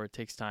before, it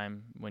takes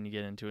time when you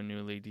get into a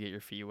new league to get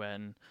your feet wet.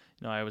 And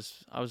I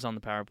was on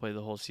the power play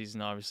the whole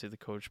season. Obviously, the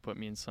coach put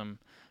me in some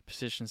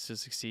positions to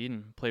succeed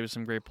and play with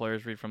some great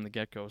players right from the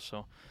get-go.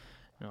 So,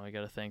 I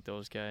got to thank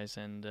those guys.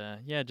 And I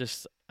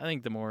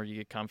think the more you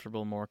get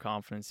comfortable, the more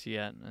confidence you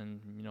get.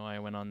 And I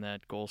went on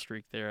that goal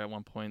streak there at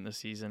one point in the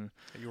season.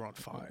 You were on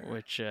fire,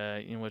 which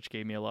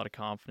gave me a lot of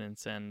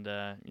confidence. And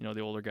the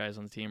older guys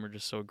on the team were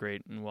just so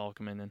great and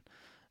welcoming. And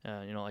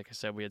like I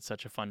said, we had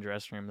such a fun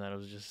dressing room that it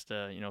was just,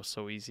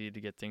 so easy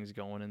to get things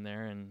going in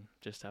there and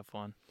just have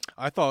fun.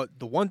 I thought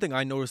the one thing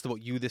I noticed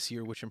about you this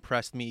year, which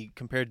impressed me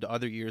compared to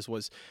other years,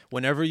 was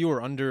whenever you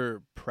were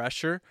under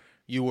pressure,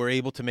 you were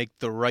able to make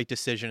the right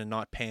decision and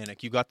not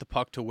panic. You got the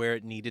puck to where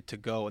it needed to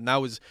go. And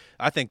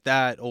I think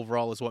that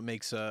overall is what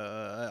makes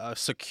a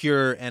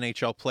secure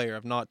NHL player,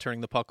 of not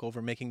turning the puck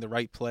over, making the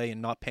right play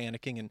and not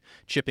panicking and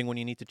chipping when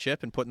you need to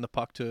chip and putting the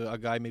puck to a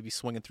guy maybe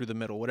swinging through the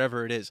middle,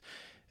 whatever it is.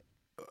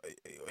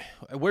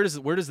 Where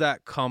does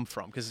that come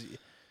from? Because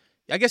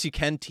I guess you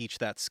can teach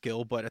that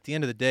skill, but at the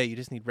end of the day, you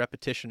just need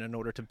repetition in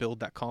order to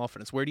build that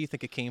confidence. Where do you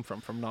think it came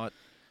from not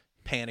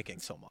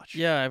panicking so much?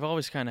 Yeah, I've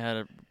always kind of had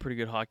a pretty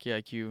good hockey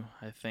IQ.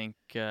 I think,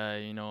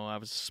 I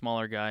was a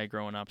smaller guy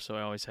growing up, so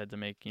I always had to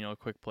make,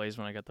 quick plays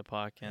when I got the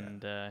puck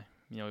and,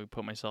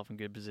 put myself in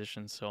good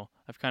positions. So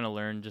I've kind of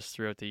learned just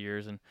throughout the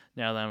years, and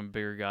now that I'm a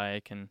bigger guy, I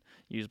can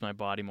use my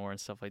body more and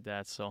stuff like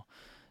that. So,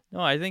 no,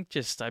 I think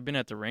just I've been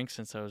at the rink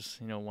since I was,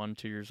 1,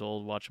 2 years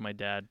old, watching my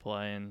dad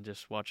play and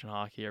just watching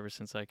hockey ever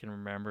since I can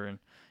remember. And,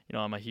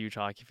 I'm a huge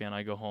hockey fan.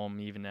 I go home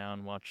even now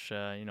and watch,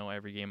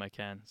 every game I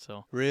can.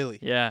 So really,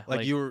 yeah,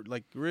 you were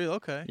really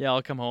okay. Yeah,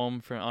 I'll come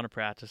home on a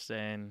practice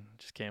day and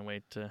just can't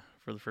wait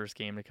for the first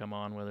game to come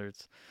on, whether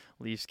it's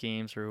Leafs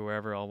games or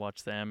whoever. I'll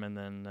watch them and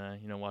then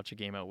watch a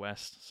game out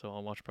west. So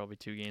I'll watch probably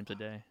 2 games a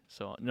day.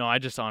 So no, I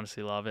just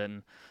honestly love it,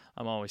 and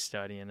I'm always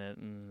studying it,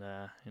 and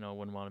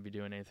wouldn't want to be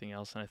doing anything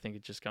else. And I think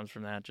it just comes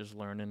from that, just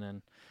learning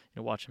and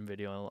watching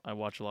video. I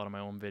watch a lot of my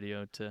own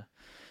video to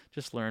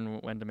just learn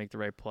when to make the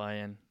right play.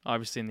 And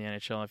obviously in the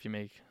NHL, if you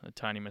make a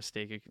tiny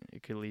mistake,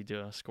 it could lead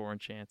to a scoring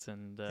chance.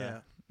 And in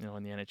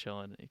the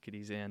NHL, it could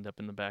easily end up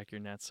in the back of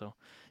your net. So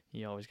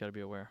you always got to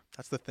be aware.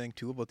 That's the thing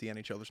too about the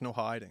NHL. There's no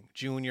hiding.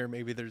 Junior,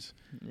 maybe there's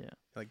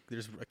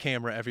there's a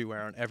camera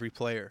everywhere on every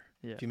player.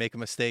 Yeah. If you make a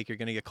mistake, you're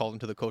going to get called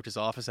into the coach's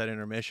office at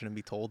intermission and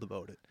be told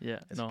about it. Yeah,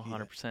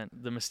 100%.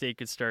 The mistake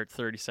could start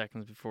 30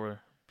 seconds before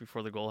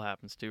the goal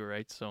happens too,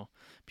 right? So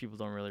people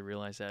don't really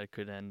realize that it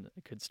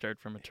could start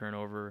from a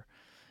turnover,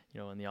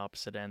 in the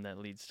opposite end that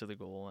leads to the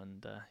goal,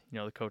 and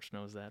the coach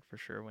knows that for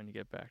sure when you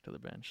get back to the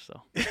bench.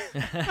 So,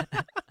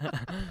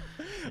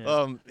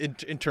 yeah.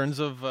 In terms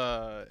of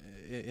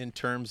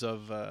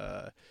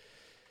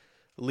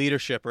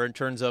leadership, or in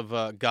terms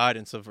of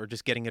guidance, or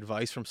just getting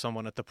advice from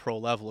someone at the pro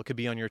level, it could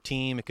be on your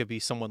team, it could be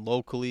someone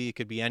locally, it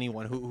could be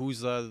anyone.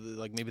 Who's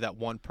maybe that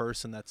one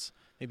person that's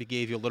maybe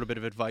gave you a little bit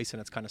of advice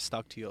and it's kind of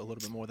stuck to you a little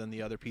bit more than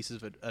the other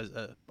pieces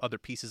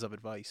of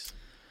advice.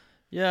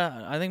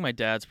 Yeah, I think my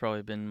dad's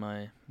probably been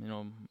my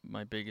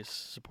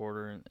biggest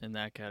supporter in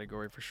that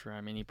category for sure.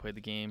 I mean, he played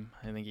the game.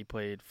 I think he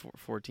played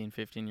 14,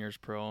 15 years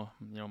pro.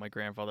 My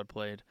grandfather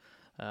played.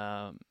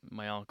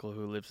 My uncle,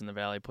 who lives in the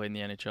Valley, played in the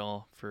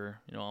NHL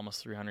for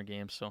almost 300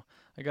 games. So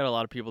I got a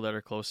lot of people that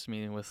are close to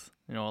me with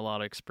a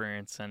lot of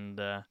experience, and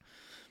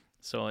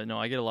so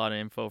I get a lot of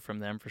info from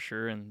them for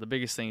sure. And the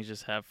biggest thing is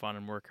just have fun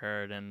and work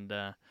hard. And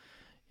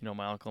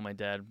my uncle and my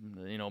dad,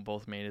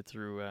 both made it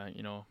through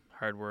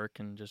hard work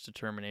and just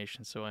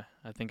determination. So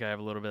I think I have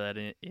a little bit of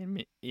that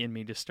in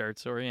me to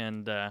start.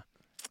 And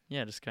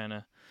just kind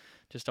of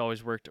just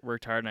always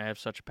worked hard, and I have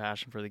such a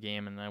passion for the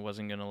game, and I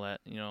wasn't going to let,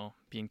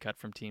 being cut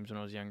from teams when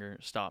I was younger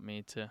stop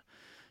me to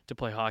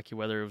play hockey,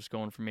 whether it was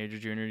going from major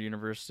junior to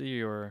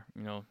university or,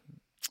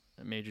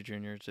 major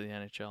junior to the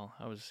NHL.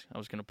 I was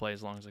going to play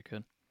as long as I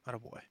could.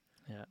 Attaboy.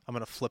 Yeah. I'm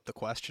going to flip the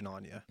question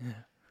on you.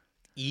 Yeah.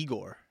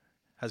 Igor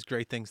has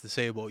great things to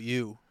say about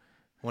you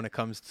when it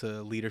comes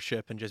to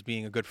leadership and just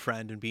being a good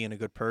friend and being a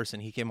good person.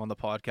 He came on the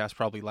podcast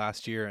probably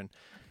last year, and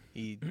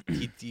he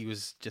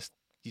was just,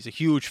 he's a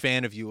huge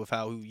fan of you, of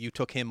how you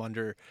took him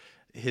under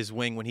his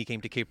wing when he came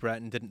to Cape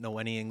Breton, didn't know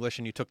any English,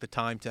 and you took the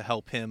time to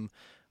help him,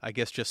 I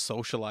guess, just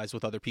socialize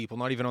with other people,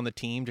 not even on the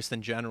team, just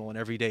in general in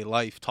everyday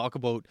life. Talk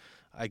about,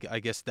 I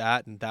guess,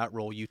 that and that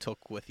role you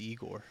took with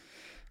Igor.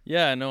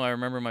 Yeah, no, I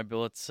remember my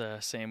billets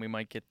saying we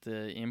might get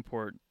the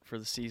import for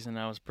the season.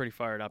 I was pretty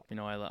fired up.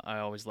 I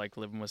always like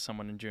living with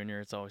someone in junior.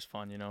 It's always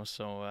fun,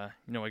 So,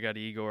 I got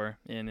Igor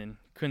in and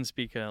couldn't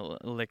speak a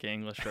lick of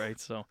English, right?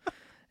 So,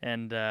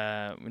 and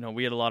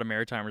we had a lot of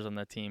Maritimers on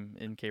that team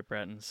in Cape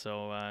Breton.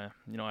 So, I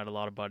had a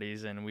lot of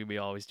buddies, and we'd be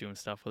always doing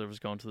stuff, whether it was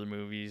going to the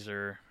movies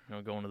or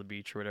going to the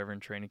beach or whatever in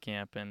training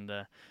camp. And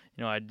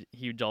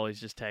he would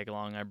always just tag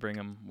along. I'd bring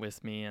him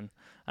with me, and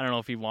I don't know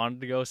if he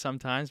wanted to go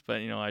sometimes, but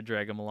I'd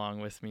drag him along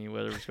with me,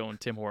 whether it was going to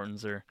Tim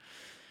Hortons or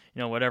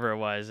whatever it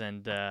was.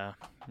 And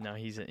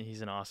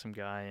he's an awesome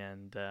guy,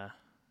 and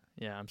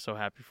I'm so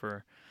happy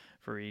for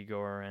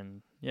Igor,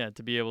 and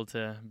to be able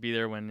to be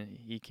there when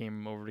he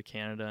came over to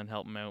Canada and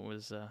help him out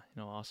was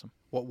awesome.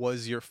 What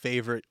was your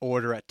favorite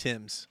order at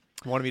Tim's?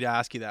 I wanted me to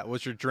ask you that.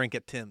 What's your drink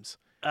at Tim's?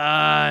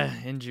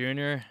 In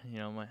junior,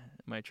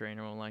 my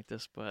trainer won't like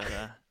this, but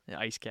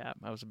ice cap.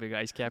 I was a big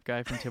ice cap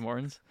guy from Tim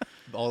Hortons.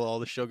 all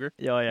the sugar?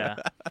 Oh yeah,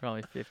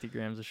 probably 50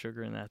 grams of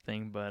sugar in that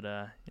thing. But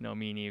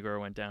me and Igor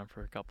went down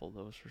for a couple of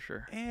those for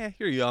sure.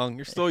 You're young.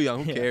 You're still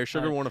young. Who cares?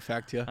 Sugar won't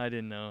affect you. I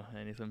didn't know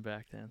anything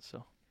back then,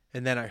 so.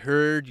 And then I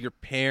heard your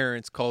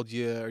parents called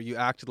you, or you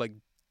acted like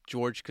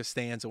George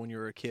Costanza when you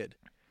were a kid.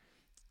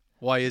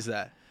 Why is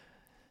that?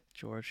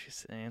 George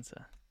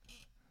Costanza.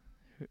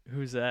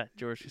 Who's that?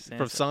 George Costanza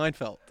from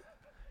Seinfeld.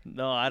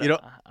 No, I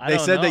don't. They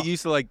said that you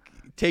used to like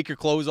take your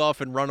clothes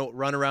off and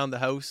run around the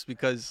house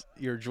because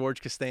you're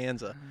George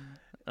Costanza.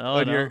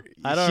 Oh no,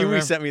 I don't. Huey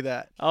remember. Sent me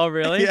that. Oh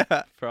really?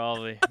 Yeah.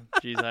 Probably.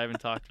 Jeez, I haven't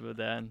talked about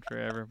that in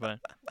forever. But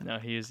no,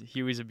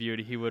 Huey's a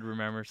beauty. He would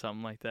remember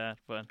something like that.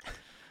 But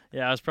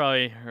yeah, I was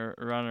probably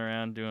running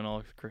around doing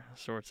all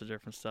sorts of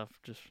different stuff,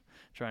 just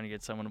trying to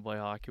get someone to play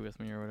hockey with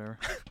me or whatever.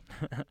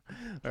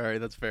 All right,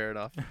 that's fair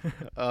enough.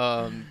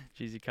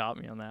 Jeez, you caught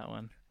me on that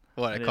one.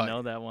 What? I didn't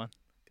know that one.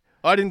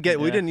 I didn't get.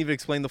 Yeah. We didn't even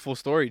explain the full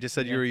story. You just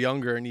said you were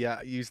younger and you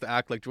used to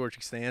act like George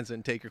Costanza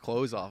and take your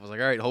clothes off. I was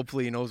like, all right,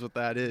 hopefully he knows what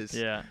that is.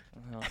 Yeah.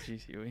 Oh,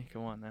 jeez, Huey,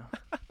 come on now.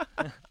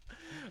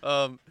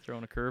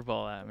 Throwing a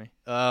curveball at me.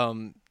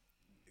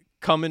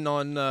 Coming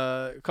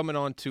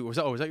on to was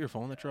that your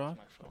phone that dropped?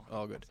 My phone.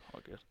 Oh, good.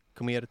 All good.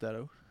 Can we edit that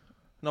out?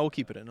 No, we'll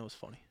keep it in. It was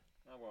funny.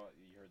 Oh, well,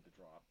 you heard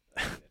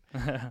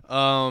the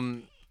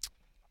drop.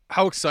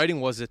 How exciting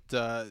was it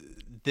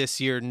this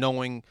year,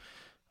 knowing?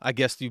 I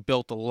guess you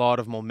built a lot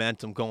of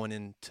momentum going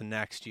into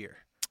next year.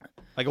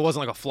 Like, it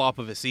wasn't like a flop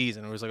of a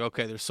season. It was like,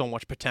 okay, there's so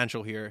much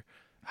potential here.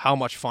 How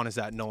much fun is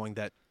that, knowing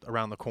that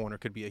around the corner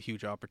could be a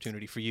huge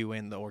opportunity for you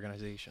and the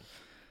organization?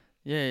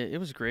 Yeah, it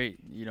was great.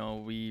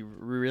 We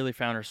really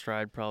found our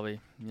stride probably,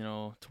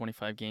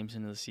 25 games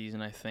into the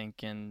season, I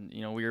think. And,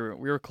 we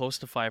were close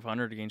to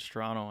 500 against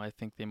Toronto. I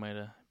think they might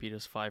have beat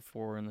us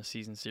 5-4 in the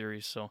season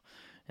series. So,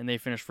 and they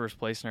finished first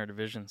place in our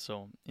division.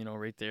 So,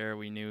 right there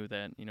we knew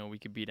that, we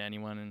could beat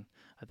anyone. And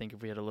I think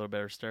if we had a little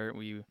better start,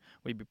 we'd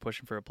be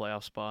pushing for a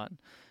playoff spot.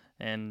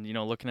 And,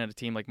 looking at a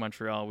team like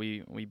Montreal,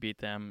 we beat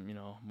them,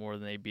 more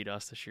than they beat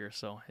us this year.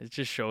 So it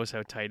just shows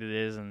how tight it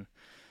is. And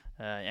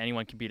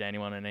anyone can beat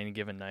anyone on any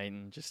given night,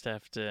 and just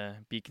have to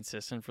be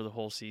consistent for the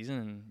whole season,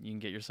 and you can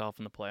get yourself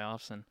in the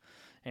playoffs. And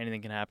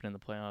anything can happen in the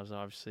playoffs,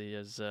 obviously,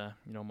 as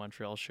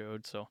Montreal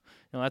showed. So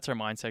that's our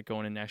mindset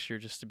going in next year,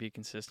 just to be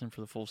consistent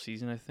for the full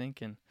season, I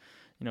think. And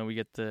we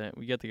get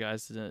the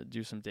guys to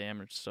do some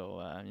damage.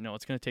 So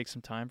it's going to take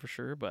some time for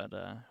sure, but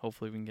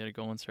hopefully we can get it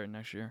going starting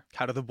next year.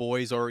 How do the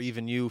boys, or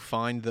even you,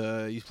 find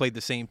you played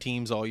the same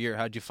teams all year?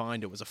 How'd you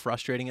find it? Was it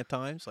frustrating at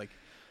times? Like,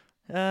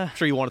 I'm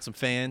sure you wanted some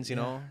fans,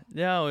 know.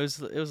 Yeah, it was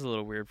a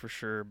little weird for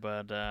sure,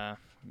 but there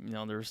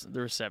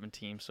were 7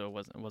 teams, so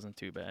it wasn't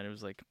too bad. It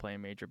was like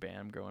playing Major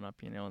Band growing up,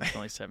 and there's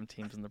only 7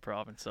 teams in the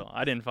province, so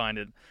I didn't find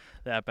it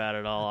that bad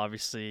at all.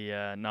 Obviously,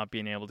 not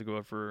being able to go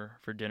out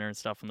for dinner and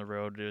stuff on the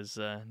road is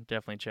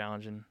definitely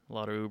challenging. A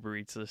lot of Uber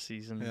Eats this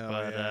season,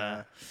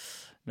 no,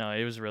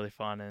 it was really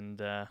fun,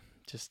 and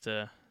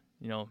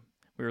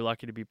we were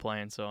lucky to be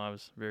playing, so I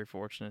was very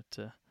fortunate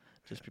to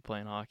just be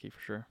playing hockey for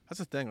sure. That's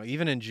the thing. Like,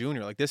 even in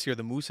junior, like this year,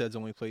 the Mooseheads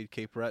only played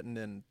Cape Breton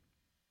and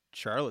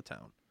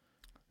Charlottetown.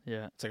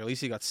 Yeah, it's like at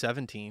least you got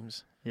 7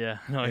 teams. Yeah,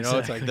 no,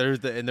 exactly.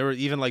 It's like there were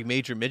even like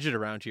major midget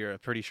around here. I'm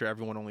pretty sure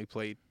everyone only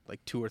played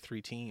like 2 or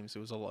 3 teams. It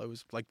was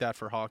like that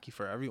for hockey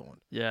for everyone.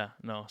 Yeah,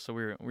 no. So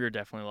we were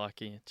definitely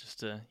lucky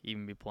just to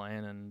even be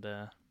playing, and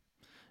it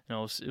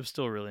was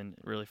still really,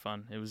 really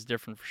fun. It was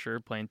different for sure,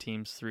 playing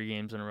teams 3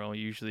 games in a row.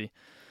 Usually,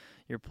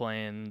 you're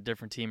playing a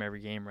different team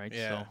every game, right?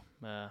 Yeah.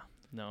 So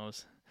no,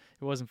 it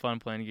wasn't fun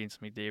playing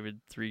against McDavid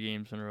 3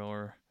 games in a row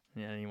or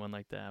anyone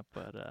like that.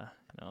 But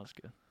it was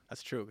good.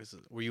 That's true. Cause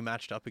were you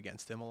matched up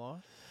against him a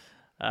lot?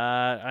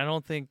 I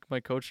don't think my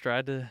coach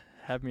tried to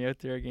have me out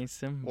there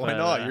against him. Why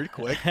not? You're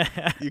quick.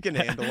 You can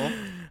handle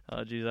him.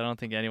 Oh, geez, I don't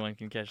think anyone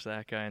can catch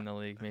that guy in the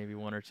league. Maybe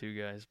 1 or 2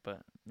 guys, but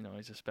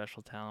he's a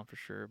special talent for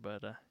sure.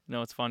 But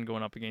it's fun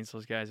going up against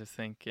those guys, I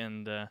think.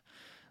 And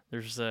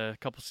there's a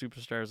couple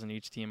superstars on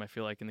each team, I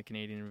feel like, in the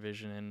Canadian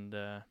division. And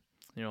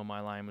my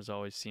line was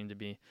always seemed to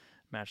be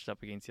matched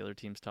up against the other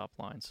team's top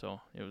line.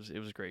 So it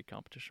was great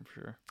competition for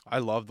sure. I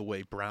love the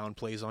way Brown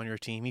plays on your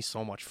team. He's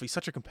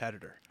such a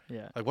competitor.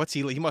 Yeah. Like, what's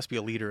he must be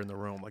a leader in the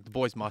room. Like, the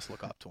boys must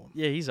look up to him.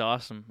 Yeah, he's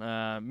awesome.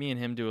 Me and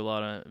him do a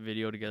lot of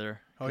video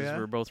together. Oh, yeah?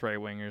 We're both right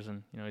wingers,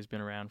 and he's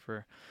been around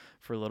for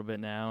a little bit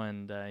now,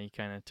 and he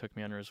kind of took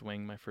me under his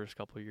wing my first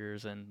couple of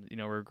years, and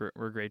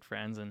we're great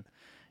friends, and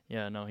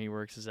yeah, no, he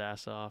works his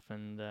ass off,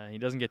 and he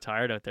doesn't get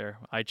tired out there.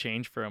 I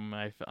change for him.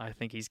 I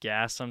think he's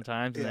gassed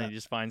sometimes, and then he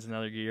just finds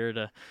another gear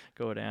to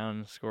go down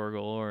and score a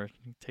goal or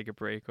take a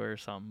break or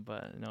something.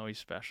 But no, he's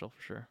special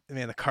for sure.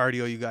 Man, the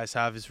cardio you guys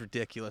have is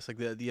ridiculous. Like,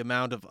 the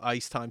amount of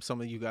ice time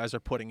some of you guys are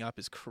putting up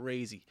is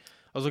crazy.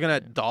 I was looking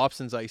at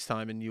Dobson's ice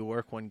time in New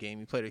York one game.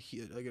 He played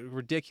a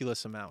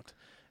ridiculous amount.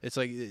 It's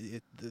like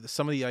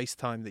some of the ice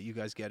time that you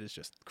guys get is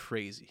just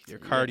crazy. Your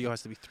cardio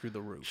has to be through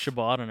the roof.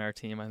 Shabbat on our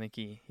team, I think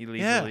he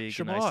leads the league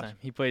in ice time.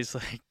 He plays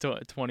like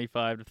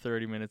 25 to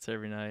 30 minutes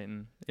every night.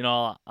 And,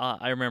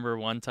 I remember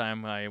one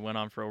time I went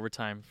on for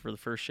overtime for the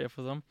first shift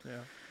with him. Yeah.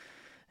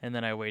 And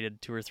then I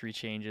waited 2 or 3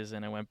 changes,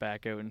 and I went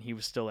back out, and he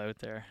was still out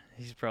there.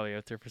 He's probably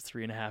out there for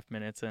 3.5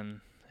 minutes, and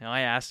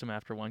I asked him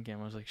after one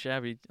game, I was like,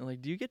 Shabby,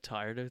 like, do you get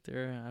tired out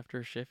there after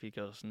a shift? He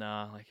goes,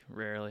 nah, like,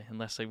 rarely.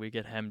 Unless, like, we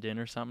get hemmed in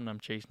or something, I'm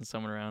chasing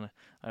someone around,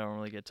 I don't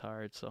really get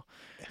tired. So,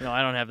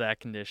 I don't have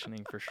that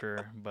conditioning for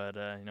sure, but,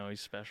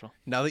 he's special.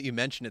 Now that you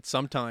mention it,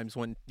 sometimes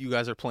when you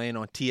guys are playing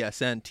on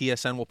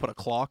TSN will put a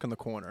clock in the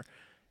corner.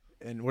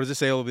 And what does it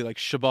say? It'll be like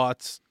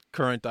Shabbat's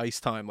current ice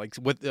time, like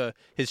with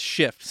his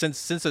shift,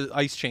 since an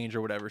ice change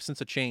or whatever,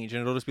 since a change,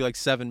 and it'll just be like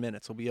 7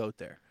 minutes. He'll be out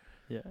there.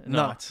 Yeah,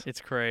 nuts. It's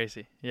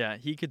crazy. Yeah,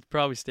 he could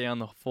probably stay on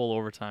the full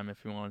overtime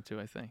if he wanted to,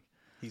 I think.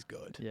 He's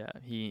good. Yeah,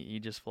 he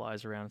just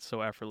flies around. It's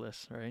so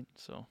effortless, right?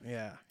 So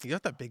yeah, he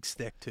got that big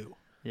stick too.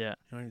 Yeah.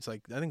 It's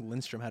like, I think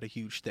Lindstrom had a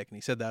huge stick, and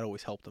he said that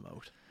always helped him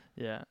out.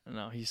 Yeah,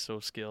 no, he's so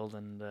skilled,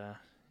 and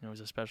he's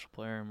a special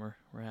player, and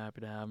we're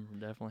happy to have him,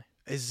 definitely.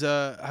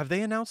 Have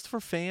they announced for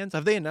fans?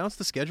 Have they announced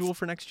the schedule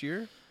for next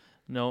year?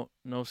 No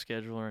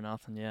schedule or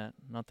nothing yet.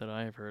 Not that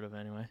I have heard of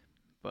anyway.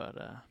 But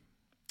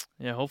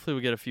yeah, hopefully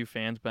we get a few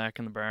fans back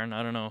in the barn.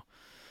 I don't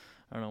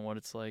know what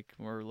it's like.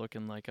 We're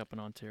looking like up in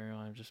Ontario.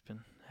 I've just been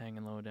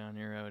hanging low down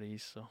here out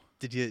east. So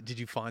did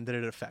you find that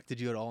it affected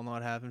you at all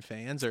not having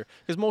fans? Or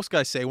because most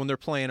guys say when they're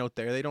playing out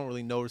there, they don't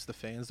really notice the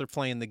fans. They're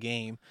playing the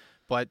game.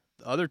 But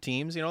other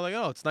teams, like,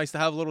 oh, it's nice to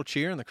have a little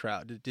cheer in the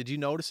crowd. Did you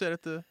notice it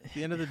at the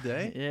end of the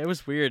day? Yeah, it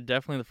was weird.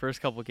 Definitely the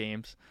first couple of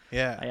games.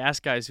 Yeah. I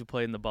asked guys who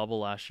played in the bubble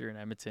last year in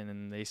Edmonton,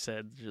 and they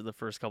said the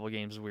first couple of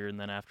games is weird, and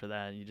then after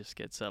that, you just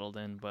get settled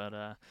in. But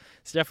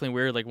it's definitely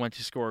weird. Like, once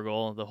you score a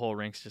goal, the whole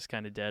rink's just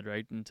kind of dead,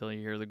 right, until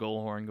you hear the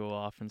goal horn go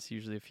off, and it's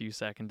usually a few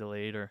seconds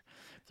delayed, or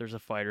if there's a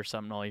fight or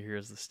something, all you hear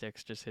is the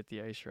sticks just hit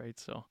the ice, right?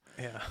 So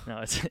yeah,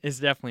 no, it's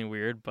definitely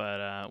weird.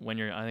 But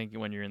I think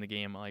when you're in the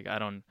game, like, I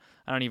don't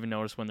even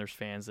notice when there's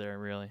fans there,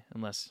 really,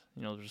 unless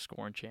there's a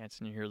scoring chance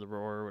and you hear the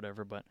roar or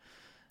whatever. But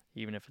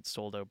even if it's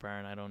sold out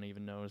barn, I don't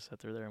even notice that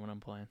they're there when I'm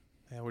playing.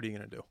 Yeah, what are you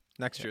gonna do?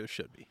 Next year there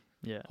should be.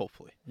 Yeah,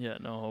 hopefully. Yeah,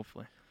 no,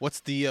 hopefully.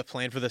 What's the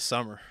plan for this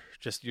summer?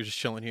 You're just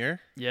chilling here?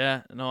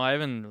 Yeah, no, I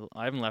haven't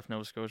left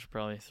Nova Scotia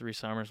probably 3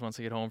 summers. Once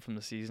I get home from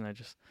the season, I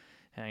just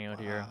hang out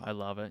here. I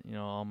love it.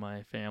 All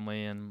my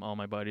family and all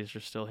my buddies are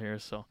still here,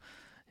 so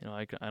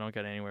I don't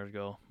got anywhere to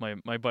go.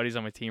 My buddies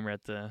on my team are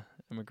at the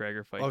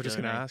McGregor fight. I was just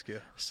gonna ask you.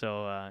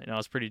 So I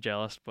was pretty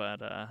jealous, but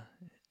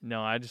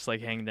no, I just like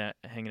hanging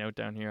out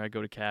down here. I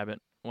go to Cabot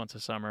once a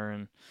summer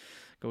and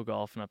go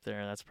golfing up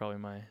there. That's probably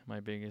my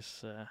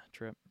biggest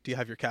trip. Do you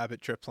have your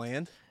Cabot trip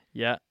planned?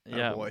 Yeah,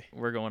 boy.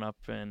 We're going up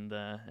in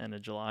end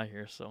of July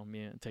here, so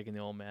me taking the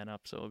old man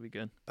up, so it'll be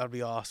good. That'd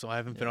be awesome. I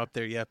haven't been up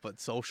there yet, but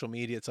social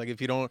media, it's like if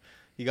you don't,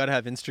 you got to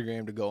have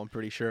Instagram to go. I'm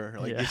pretty sure.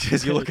 Like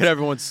you look at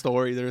everyone's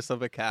story, there's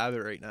stuff at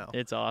Cabot right now.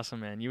 It's awesome,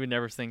 man. You would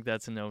never think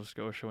that's in Nova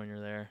Scotia when you're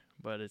there,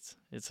 but it's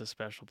a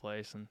special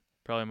place and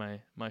probably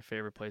my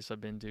favorite place I've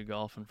been to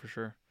golfing for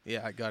sure.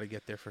 Yeah, I got to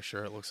get there for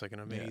sure. It looks like an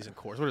amazing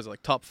course. What is it,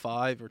 like top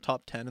 5 or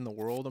top 10 in the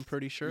world? I'm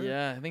pretty sure.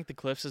 Yeah, I think the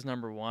Cliffs is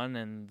number 1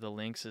 and the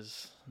Links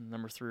is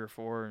number 3 or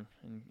 4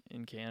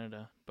 in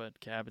Canada.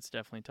 But Cabot's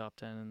definitely top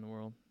 10 in the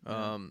world.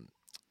 Yeah.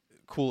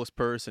 Coolest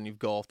person you've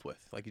golfed with?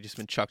 Like you just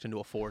been chucked into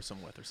a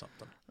foursome with or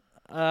something?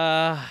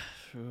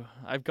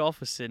 I've golfed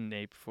with Sid and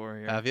Nate before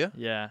here. Have you?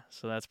 Yeah,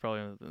 so that's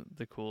probably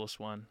the coolest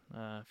one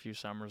a few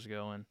summers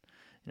ago. And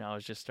I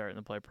was just starting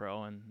to play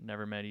pro and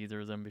never met either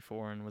of them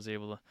before and was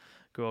able to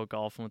go out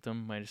golfing with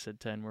them. Might have said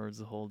 10 words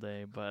the whole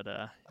day, but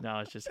I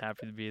was just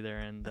happy to be there,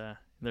 and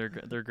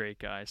they're great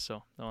guys.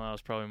 So that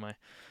was probably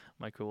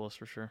my coolest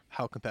for sure.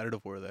 How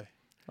competitive were they?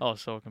 Oh,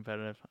 so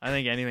competitive. I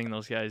think anything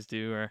those guys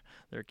do,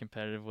 they're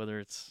competitive, whether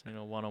it's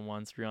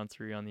 1-on-1,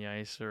 3-on-3 on the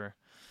ice, or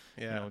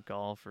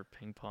golf or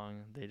ping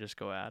pong. They just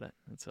go at it.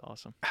 It's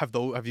awesome.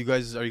 Are you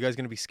guys going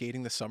to be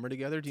skating this summer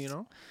together? Do you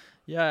know?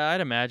 Yeah, I'd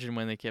imagine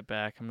when they get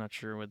back. I'm not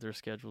sure what their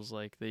schedule's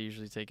like. They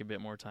usually take a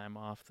bit more time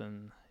off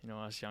than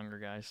us younger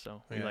guys,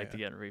 so we like to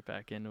get right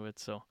back into it.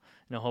 So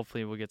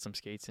hopefully we'll get some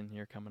skates in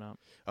here coming up.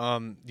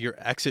 Your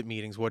exit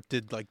meetings. What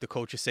did the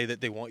coaches say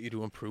that they want you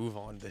to improve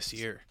on this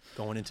year,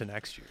 going into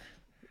next year?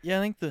 Yeah,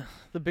 I think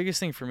the biggest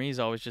thing for me has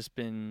always just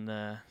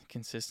been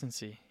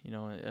consistency.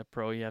 A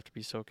pro, you have to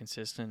be so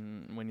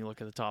consistent. When you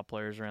look at the top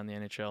players around the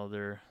NHL,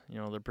 they're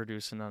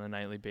producing on a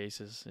nightly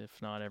basis,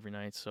 if not every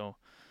night. So,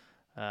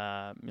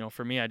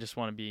 for me, I just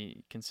want to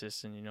be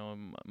consistent.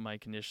 My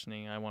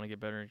conditioning, I want to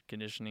get better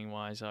conditioning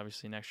wise.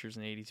 Obviously, next year's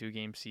an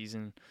 82-game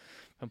season.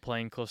 I'm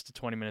playing close to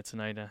 20 minutes a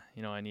night.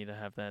 I need to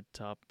have that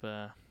top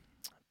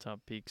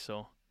peak.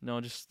 So,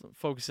 just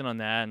focusing on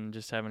that and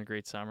just having a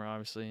great summer,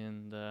 obviously,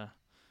 and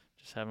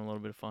just having a little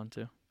bit of fun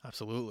too.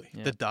 Absolutely.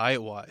 Yeah. The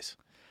diet-wise.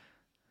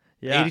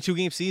 Yeah.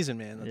 82-game season,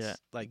 man.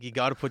 That's like, you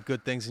got to put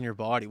good things in your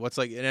body. What's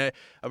like, and I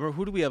remember,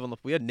 who do we have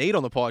we had Nate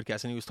on the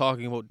podcast, and he was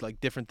talking about like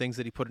different things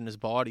that he put in his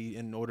body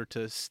in order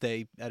to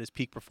stay at his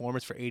peak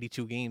performance for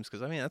 82 games.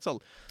 Because I mean, that's a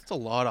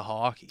lot of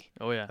hockey.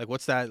 Oh yeah. Like,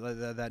 what's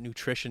that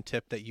nutrition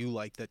tip that you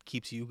like that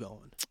keeps you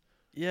going?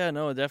 Yeah,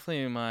 no,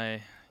 definitely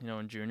my,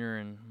 in junior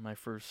and my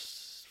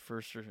first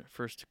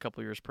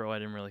couple years pro, I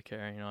didn't really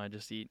care. I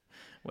just eat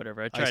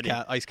whatever. I tried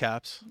ice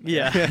caps.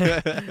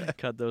 Yeah,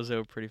 cut those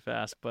out pretty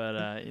fast. But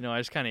I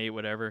just kind of ate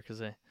whatever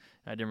because I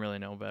didn't really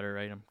know better.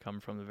 Right, I'm coming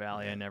from the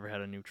valley. I never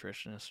had a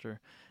nutritionist or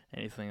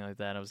anything like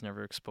that. I was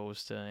never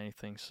exposed to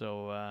anything.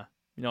 So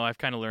I've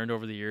kind of learned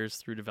over the years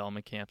through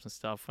development camps and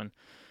stuff when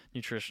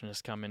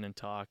nutritionists come in and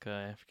talk.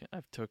 I've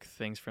took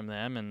things from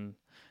them, and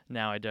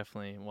now I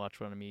definitely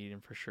watch what I'm eating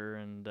for sure,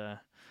 and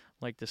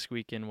like to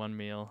squeak in one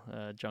meal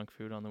junk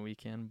food on the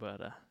weekend, but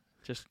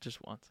just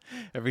once.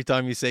 Every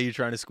time you say you're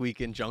trying to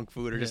squeak in junk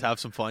food or just have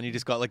some fun, you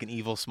just got like an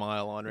evil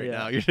smile on right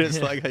now. You're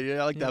just like,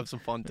 I like to have some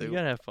fun too. You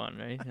gotta have fun,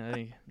 right? I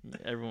think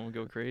everyone will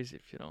go crazy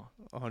if you don't.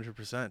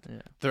 100%.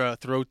 Yeah.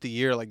 Throughout the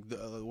year, like,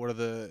 what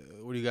do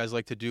you guys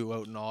like to do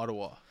out in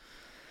Ottawa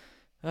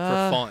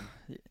for fun?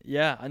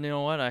 Yeah, and you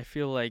know what? I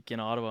feel like in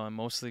Ottawa,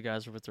 most of the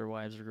guys are with their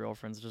wives or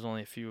girlfriends. There's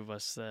only a few of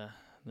us.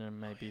 There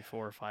might be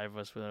 4 or 5 of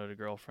us without a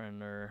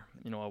girlfriend or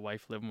a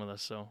wife living with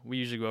us. So we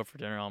usually go out for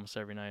dinner almost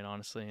every night,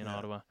 honestly, in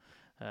Ottawa.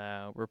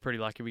 We're pretty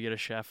lucky. We get a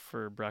chef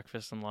for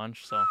breakfast and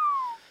lunch, so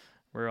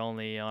we're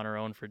only on our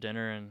own for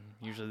dinner. And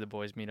usually the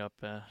boys meet up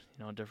at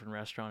a different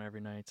restaurant every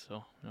night.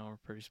 So we're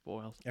pretty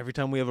spoiled. Every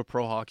time we have a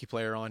pro hockey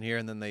player on here,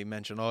 and then they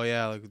mention, oh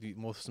yeah, like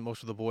most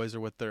of the boys are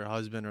with their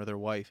husband or their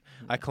wife,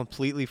 I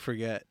completely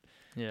forget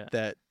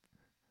that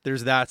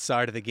there's that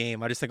side of the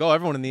game. I just think,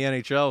 everyone in the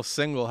NHL is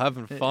single,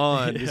 having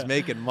fun, just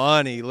making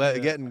money,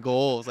 getting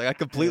goals. Like, I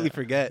completely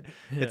forget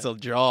it's a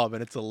job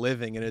and it's a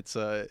living and it's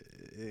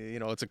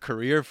it's a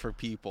career for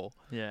people.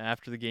 Yeah,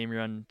 after the game,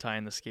 you're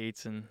untying the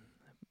skates and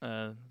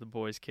the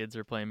boys' kids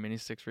are playing mini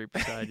sticks right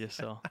beside you.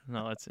 So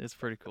no, it's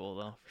pretty cool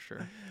though, for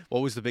sure. What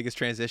was the biggest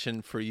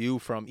transition for you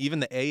from even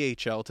the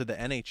AHL to the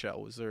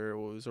NHL? Was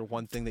there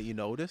one thing that you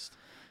noticed?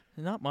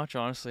 Not much,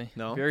 honestly.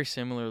 No, very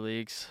similar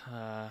leagues.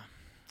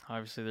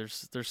 Obviously,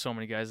 there's so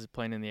many guys that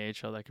playing in the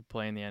AHL that could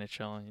play in the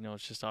NHL.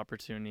 It's just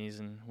opportunities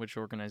and which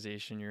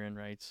organization you're in,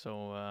 right?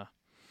 So,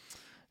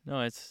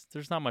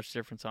 there's not much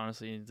difference,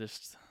 honestly.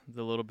 Just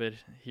the little bit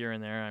here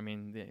and there. I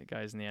mean, the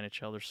guys in the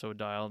NHL, they're so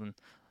dialed, and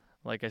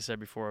like I said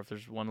before, if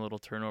there's one little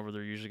turnover,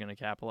 they're usually going to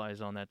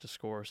capitalize on that to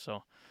score.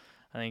 So,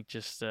 I think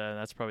just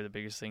that's probably the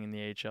biggest thing in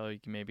the AHL. You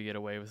can maybe get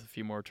away with a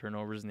few more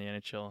turnovers. In the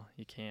NHL,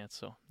 you can't.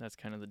 So that's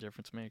kind of the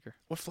difference maker.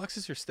 What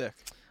flexes your stick?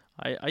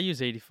 I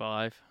use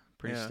 85,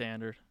 pretty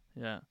standard.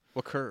 Yeah.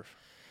 What curve?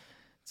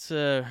 It's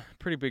a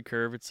pretty big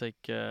curve. It's like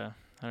I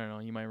don't know.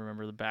 You might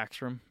remember the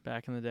Backstrom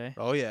back in the day.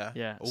 Oh yeah.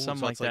 Yeah, Ooh,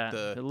 something so like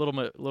that. A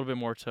little bit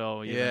more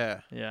toe. Even. Yeah.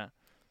 Yeah.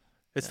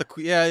 It's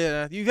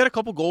yeah. You got a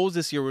couple goals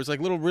this year where it's like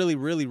little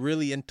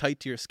really in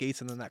tight to your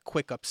skates and then that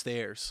quick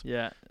upstairs.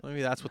 Yeah.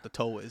 Maybe that's what the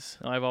toe is.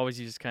 No, I've always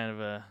used kind of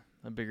a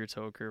bigger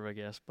toe curve, I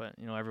guess, but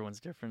everyone's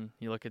different.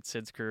 You look at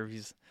Sid's curve;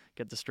 he's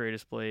got the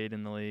straightest blade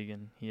in the league,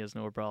 and he has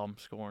no problem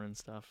scoring and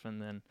stuff.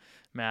 And then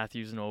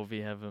Matthews and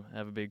Ovi have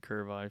a big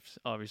curve,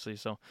 obviously.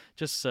 So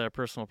just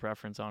personal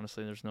preference,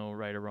 honestly. There's no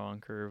right or wrong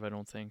curve, I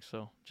don't think.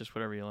 So just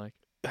whatever you like.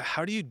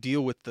 How do you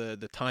deal with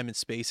the time and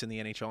space in the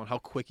NHL and how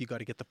quick you got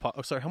to get the puck?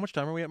 Oh, sorry, how much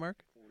time are we at,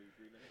 Mark?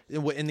 43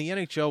 minutes. In the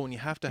NHL, when you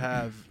have to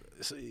have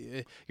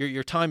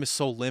your time is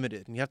so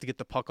limited and you have to get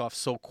the puck off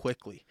so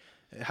quickly.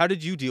 How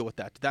did you deal with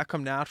that? Did that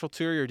come natural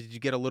to you, or did you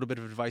get a little bit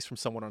of advice from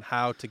someone on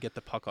how to get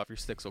the puck off your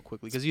stick so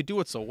quickly? Because you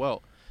do it so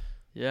well.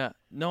 Yeah.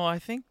 No, I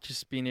think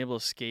just being able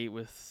to skate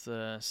with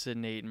Sid,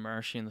 Nate, and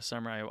Marshy in the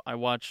summer, I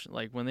watch,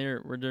 like, when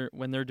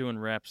they're doing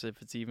reps,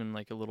 if it's even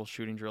like a little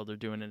shooting drill, they're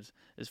doing it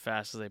as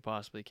fast as they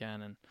possibly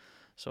can. And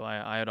so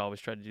I had always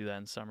tried to do that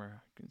in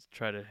summer,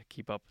 try to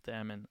keep up with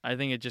them. And I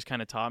think it just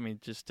kind of taught me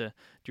just to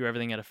do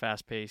everything at a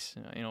fast pace.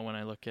 When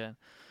I look at,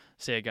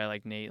 say, a guy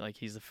like Nate, like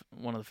he's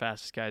one of the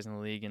fastest guys in the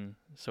league, and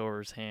so are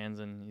his hands,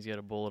 and he's got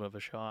a bullet of a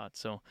shot.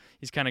 So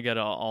he's kind of got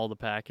all the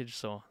package.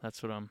 So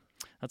that's what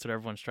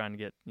everyone's trying to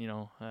get.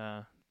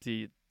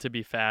 To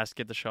be fast,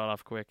 get the shot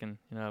off quick, and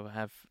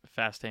have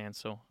fast hands.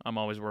 So I'm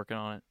always working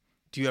on it.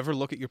 Do you ever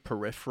look at your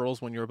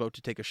peripherals when you're about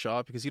to take a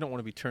shot? Because you don't want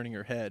to be turning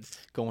your head,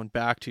 going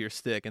back to your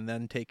stick, and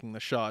then taking the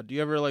shot. Do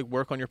you ever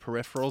work on your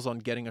peripherals on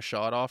getting a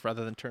shot off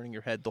rather than turning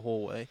your head the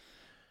whole way?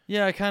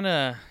 Yeah, I kind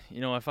of,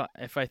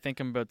 if I think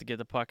I'm about to get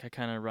the puck, I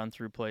kind of run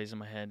through plays in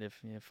my head.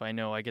 If I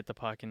know I get the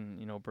puck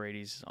and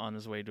Brady's on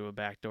his way to a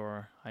back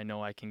door, I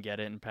know I can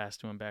get it and pass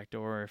to him back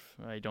door. If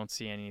I don't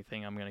see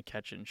anything, I'm gonna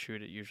catch it and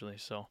shoot it usually.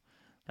 So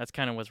that's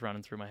kind of what's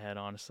running through my head,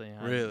 honestly.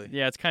 Really?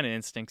 Yeah, it's kind of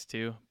instincts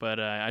too, but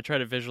I try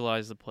to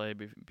visualize the play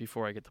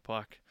before I get the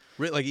puck.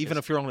 Really? Like even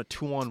if you're on a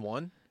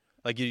 2-on-1,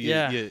 like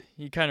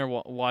you kind of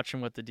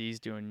watching what the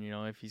D's doing.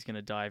 If he's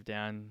gonna dive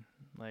down.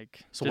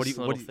 Like, so what do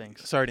you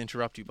things. Sorry to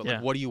interrupt you, but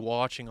like, what are you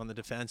watching on the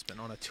defenseman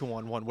on a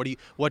 2-on-1?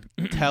 What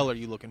tell are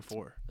you looking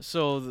for?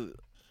 So,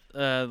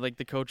 like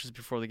the coaches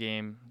before the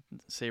game,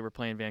 say we're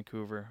playing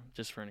Vancouver,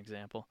 just for an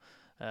example,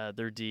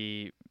 their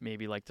D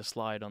maybe like to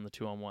slide on the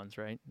 2-on-1s,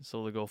 right?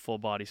 So they'll go full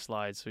body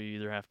slide. So you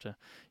either have to,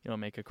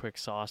 make a quick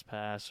sauce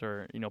pass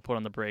or put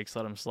on the brakes,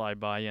 let them slide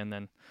by you, and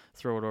then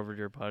throw it over to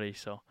your buddy.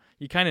 So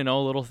you kind of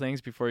know little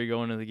things before you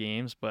go into the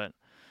games, but.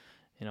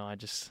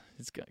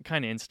 It's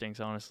kind of instincts,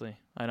 honestly.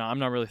 I'm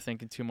not really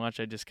thinking too much.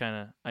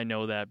 I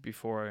know that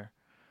before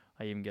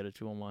I even get a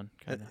 2-on-1.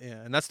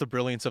 Yeah, and that's the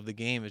brilliance of the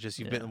game. It's just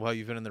you've been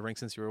in the rink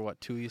since you were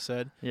 2, you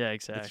said? Yeah,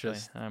 exactly.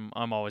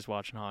 I'm always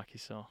watching hockey,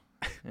 so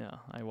yeah,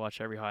 I watch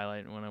every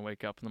highlight when I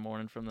wake up in the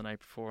morning from the night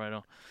before.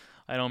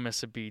 I don't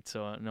miss a beat.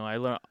 So no,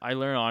 I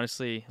learn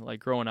honestly, like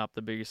growing up,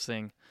 the biggest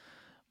thing.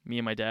 Me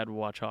and my dad would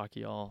watch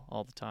hockey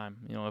all the time.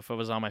 If I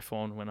was on my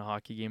phone when a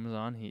hockey game was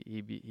on,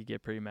 he'd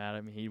get pretty mad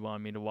at me. He'd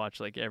want me to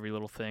watch like every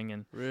little thing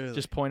and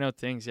just point out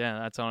things. Yeah,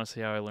 that's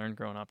honestly how I learned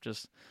growing up,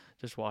 just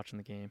watching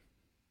the game.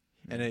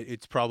 And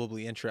it's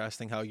probably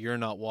interesting how you're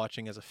not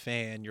watching as a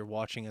fan, you're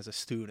watching as a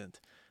student.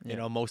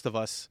 Yeah. Most of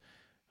us,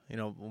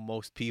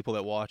 most people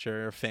that watch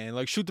are a fan,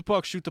 like shoot the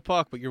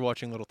puck, but you're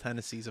watching little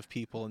tendencies of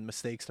people and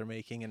mistakes they're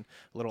making and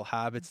little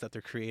habits that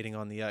they're creating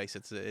on the ice.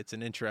 It's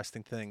an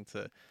interesting thing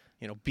to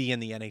be in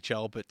the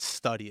NHL, but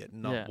study it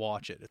and not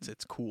watch it.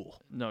 It's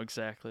cool. No,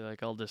 exactly.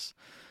 Like I'll just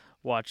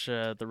watch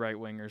the right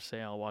wingers.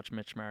 Say I'll watch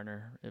Mitch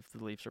Marner if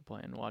the Leafs are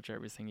playing. Watch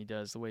everything he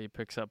does, the way he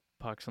picks up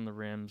pucks on the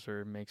rims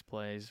or makes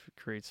plays,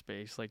 creates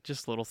space. Like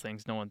just little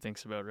things no one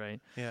thinks about,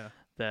 right? Yeah.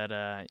 That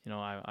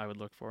I would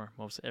look for.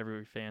 Most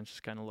every fan's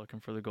just kind of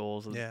looking for the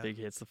goals, the big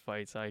hits, the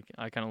fights. I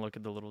kind of look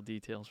at the little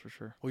details for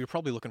sure. Well, you're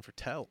probably looking for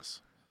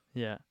tells.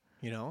 Yeah.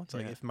 It's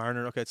like if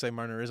Marner, okay, say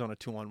Marner is on a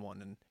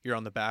 2-on-1 and you're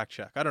on the back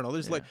check. I don't know.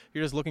 There's like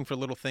you're just looking for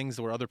little things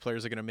where other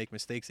players are going to make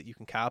mistakes that you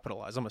can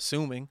capitalize. I'm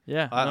assuming.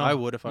 Yeah, I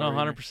would if I were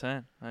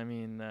 100%. I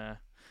mean, I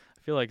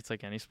feel like it's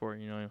like any sport.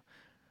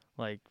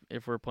 Like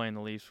if we're playing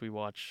the Leafs, we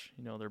watch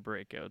their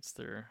breakouts,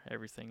 their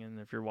everything, and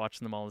if you're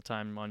watching them all the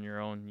time on your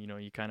own,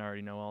 you kind of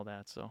already know all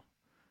that. So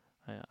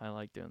I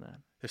like doing that.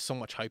 There's so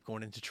much hype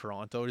going into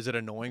Toronto. Is it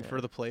annoying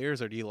for the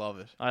players, or do you love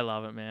it? I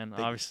love it, man.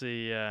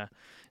 Obviously,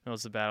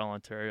 it's the Battle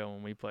Ontario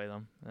when we play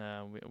them.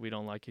 We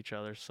don't like each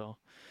other, so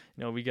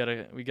we got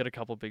a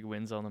couple big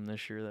wins on them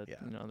this year that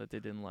that they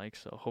didn't like.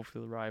 So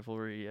hopefully the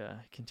rivalry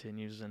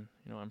continues, and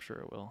I'm sure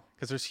it will.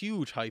 Because there's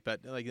huge hype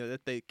at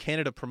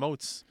Canada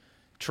promotes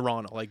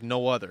Toronto like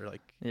no other. Like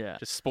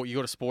just sport. You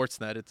go to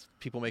Sportsnet, it's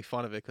people make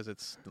fun of it because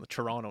it's the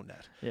Toronto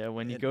net. Yeah,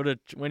 when you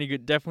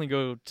definitely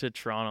go to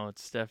Toronto,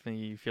 it's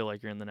definitely you feel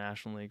like you're in the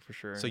National League for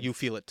sure. So you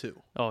feel it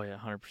too. Oh yeah,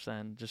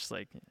 100%. Just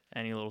like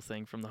any little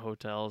thing from the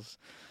hotels,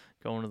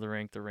 going to the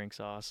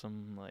rink's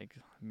awesome. Like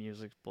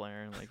music's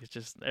blaring, like it's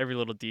just every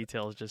little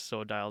detail is just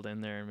so dialed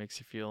in there. It makes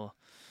you feel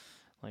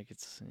like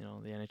it's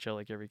the NHL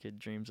like every kid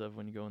dreams of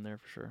when you go in there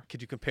for sure.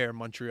 Could you compare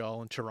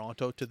Montreal and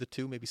Toronto to the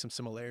two? Maybe some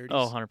similarities?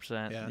 Oh,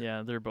 100%.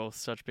 Yeah, they're both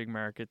such big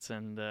markets,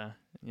 and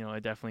I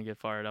definitely get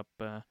fired up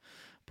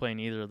playing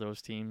either of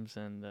those teams,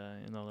 and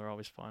they're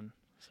always fun.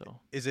 So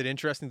is it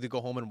interesting to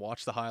go home and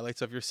watch the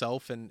highlights of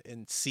yourself and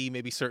see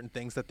maybe certain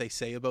things that they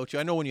say about you?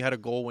 I know when you had a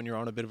goal when you're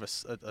on a bit of a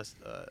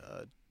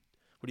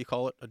what do you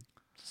call it? A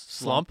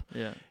slump.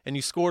 Yeah. And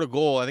you scored a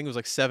goal. I think it was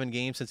like 7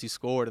 games since you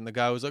scored, and the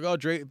guy was like, "Oh,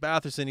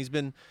 Batherson, he's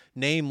been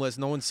nameless.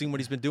 No one's seen what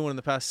he's been doing in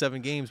the past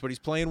 7 games, but he's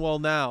playing well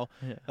now."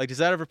 Yeah. Like, does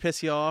that ever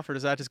piss you off, or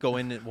does that just go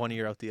in one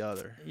ear out the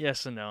other?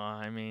 Yes and no.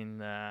 I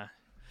mean,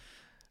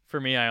 for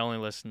me, I only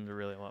listen to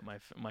really what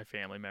my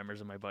family members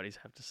and my buddies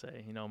have to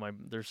say.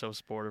 They're so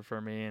supportive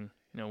for me, and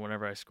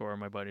whenever I score,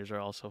 my buddies are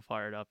also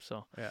fired up.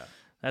 So yeah.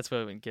 That's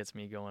what gets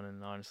me going,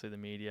 and honestly, the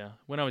media.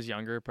 When I was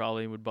younger, it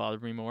probably would bother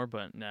me more,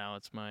 but now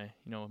it's my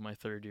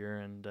 3rd year,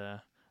 and I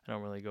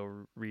don't really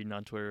go reading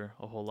on Twitter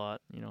a whole lot,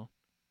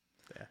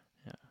 Yeah.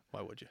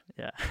 Why would you?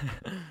 Yeah.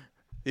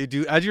 You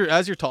do as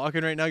you're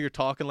talking right now. You're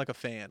talking like a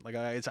fan. Like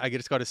I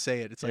just got to say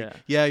it. It's like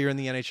you're in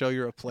the NHL,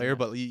 you're a player,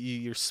 but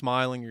you're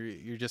smiling.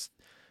 You're just.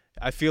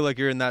 I feel like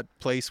you're in that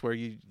place where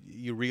you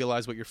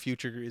realize what your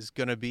future is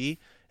gonna be,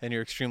 and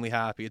you're extremely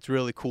happy. It's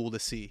really cool to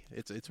see.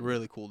 It's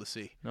really cool to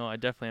see. No, I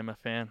definitely am a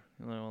fan.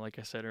 Like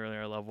I said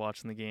earlier, I love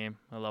watching the game.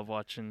 I love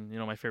watching.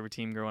 My favorite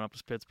team growing up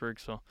was Pittsburgh,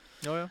 so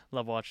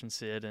love watching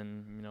Sid,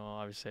 and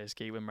obviously I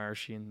skate with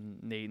Marshy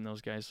and Nate and those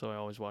guys, so I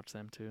always watch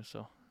them too.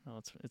 So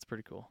it's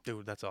pretty cool.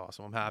 Dude, that's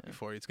awesome. I'm happy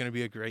for you. It's gonna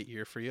be a great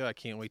year for you. I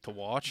can't wait to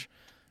watch,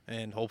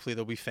 and hopefully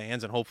there'll be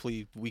fans, and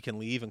hopefully we can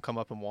leave and come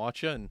up and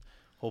watch you, and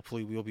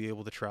hopefully we'll be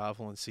able to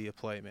travel and see you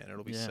play, man.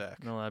 It'll be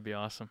sick. No, that'd be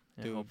awesome.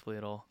 Yeah, Dude. hopefully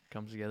it all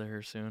comes together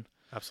here soon.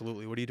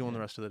 Absolutely. What are you doing the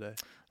rest of the day?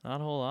 Not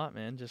a whole lot,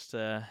 man. Just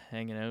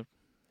hanging out.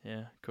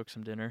 Yeah, cook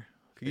some dinner.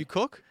 Can you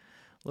cook?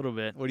 A little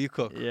bit. What do you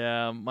cook?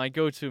 Yeah, my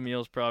go-to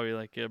meal is probably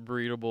like a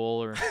burrito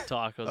bowl or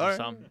tacos or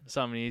right.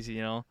 something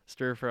easy,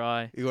 stir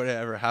fry. You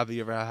ever have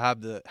the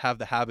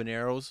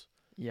habaneros?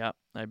 Yeah,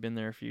 I've been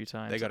there a few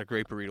times. They got a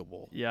great burrito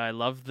bowl. Yeah, I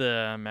love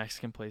the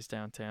Mexican place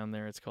downtown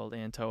there. It's called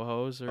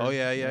Antojos. Oh,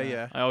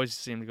 yeah. I always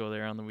seem to go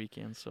there on the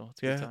weekends, so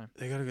it's a good time.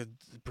 They got a good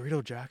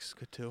burrito. Jack's is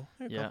good too.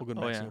 A couple good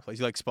Mexican places.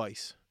 You like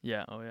spice?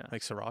 Yeah.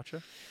 Like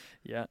sriracha?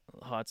 Yeah,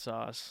 hot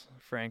sauce,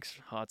 Frank's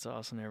hot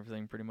sauce and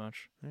everything, pretty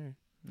much. All right.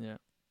 Yeah.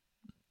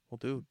 Well,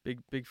 dude.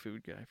 Big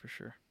food guy for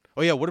sure.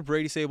 Oh yeah, what did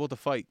Brady say about the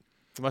fight?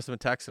 He must have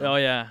been texting. Oh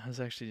yeah, I was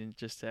actually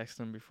just texting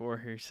him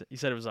before. He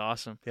said it was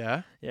awesome.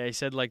 Yeah? Yeah, he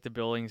said like the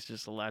building's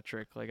just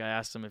electric. Like I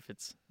asked him if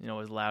it's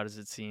as loud as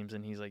it seems,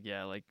 and he's like,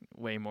 yeah, like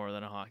way more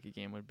than a hockey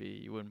game would be.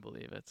 You wouldn't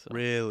believe it. So.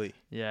 Really?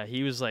 Yeah,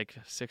 he was like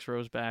 6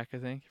 rows back, I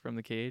think, from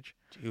the cage.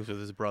 He was with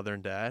his brother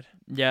and dad?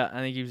 Yeah,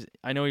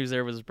 I know he was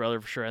there with his brother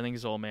for sure. I think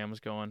his old man was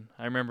going.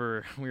 I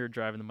remember we were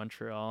driving to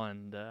Montreal,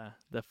 and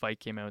the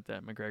fight came out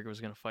that McGregor was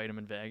going to fight him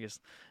in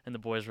Vegas, and the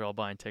boys were all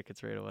buying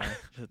tickets right away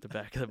at the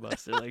back of the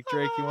bus. They're like,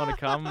 Drake, you want to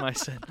come? I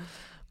said,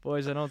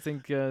 boys, I don't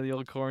think the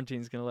old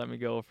quarantine's going to let me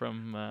go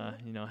from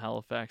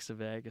Halifax to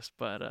Vegas.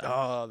 But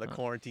the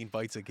quarantine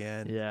bites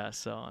again. Yeah,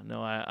 so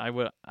no, I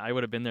would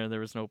have been there. There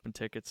was an open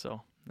ticket,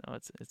 so no,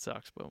 it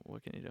sucks, but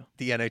what can you do?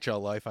 The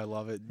NHL life, I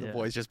love it. The Yeah.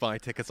 boys just buying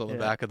tickets on the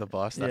back of the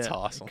bus. That's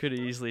awesome. Could have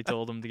easily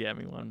told them to get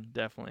me one,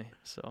 definitely.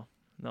 So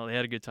no, they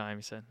had a good time.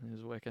 He said it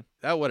was wicked.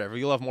 Whatever.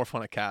 You'll have more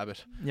fun at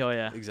Cabot. Oh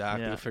yeah,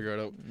 Exactly. Yeah. We'll figure it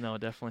out. No,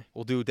 definitely.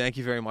 Well, dude, thank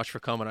you very much for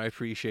coming. I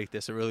appreciate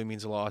this. It really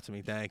means a lot to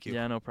me. Thank you.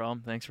 Yeah, no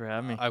problem. Thanks for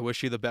having me. I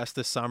wish you the best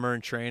this summer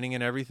in training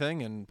and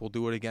everything, and we'll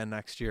do it again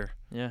next year.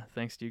 Yeah,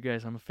 thanks to you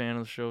guys. I'm a fan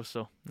of the show,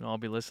 so I'll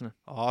be listening.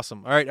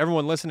 Awesome. All right,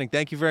 everyone listening,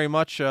 thank you very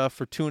much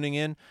for tuning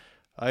in.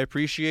 I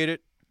appreciate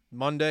it.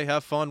 Monday,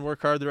 have fun,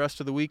 work hard the rest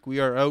of the week. We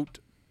are out.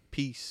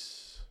 Peace.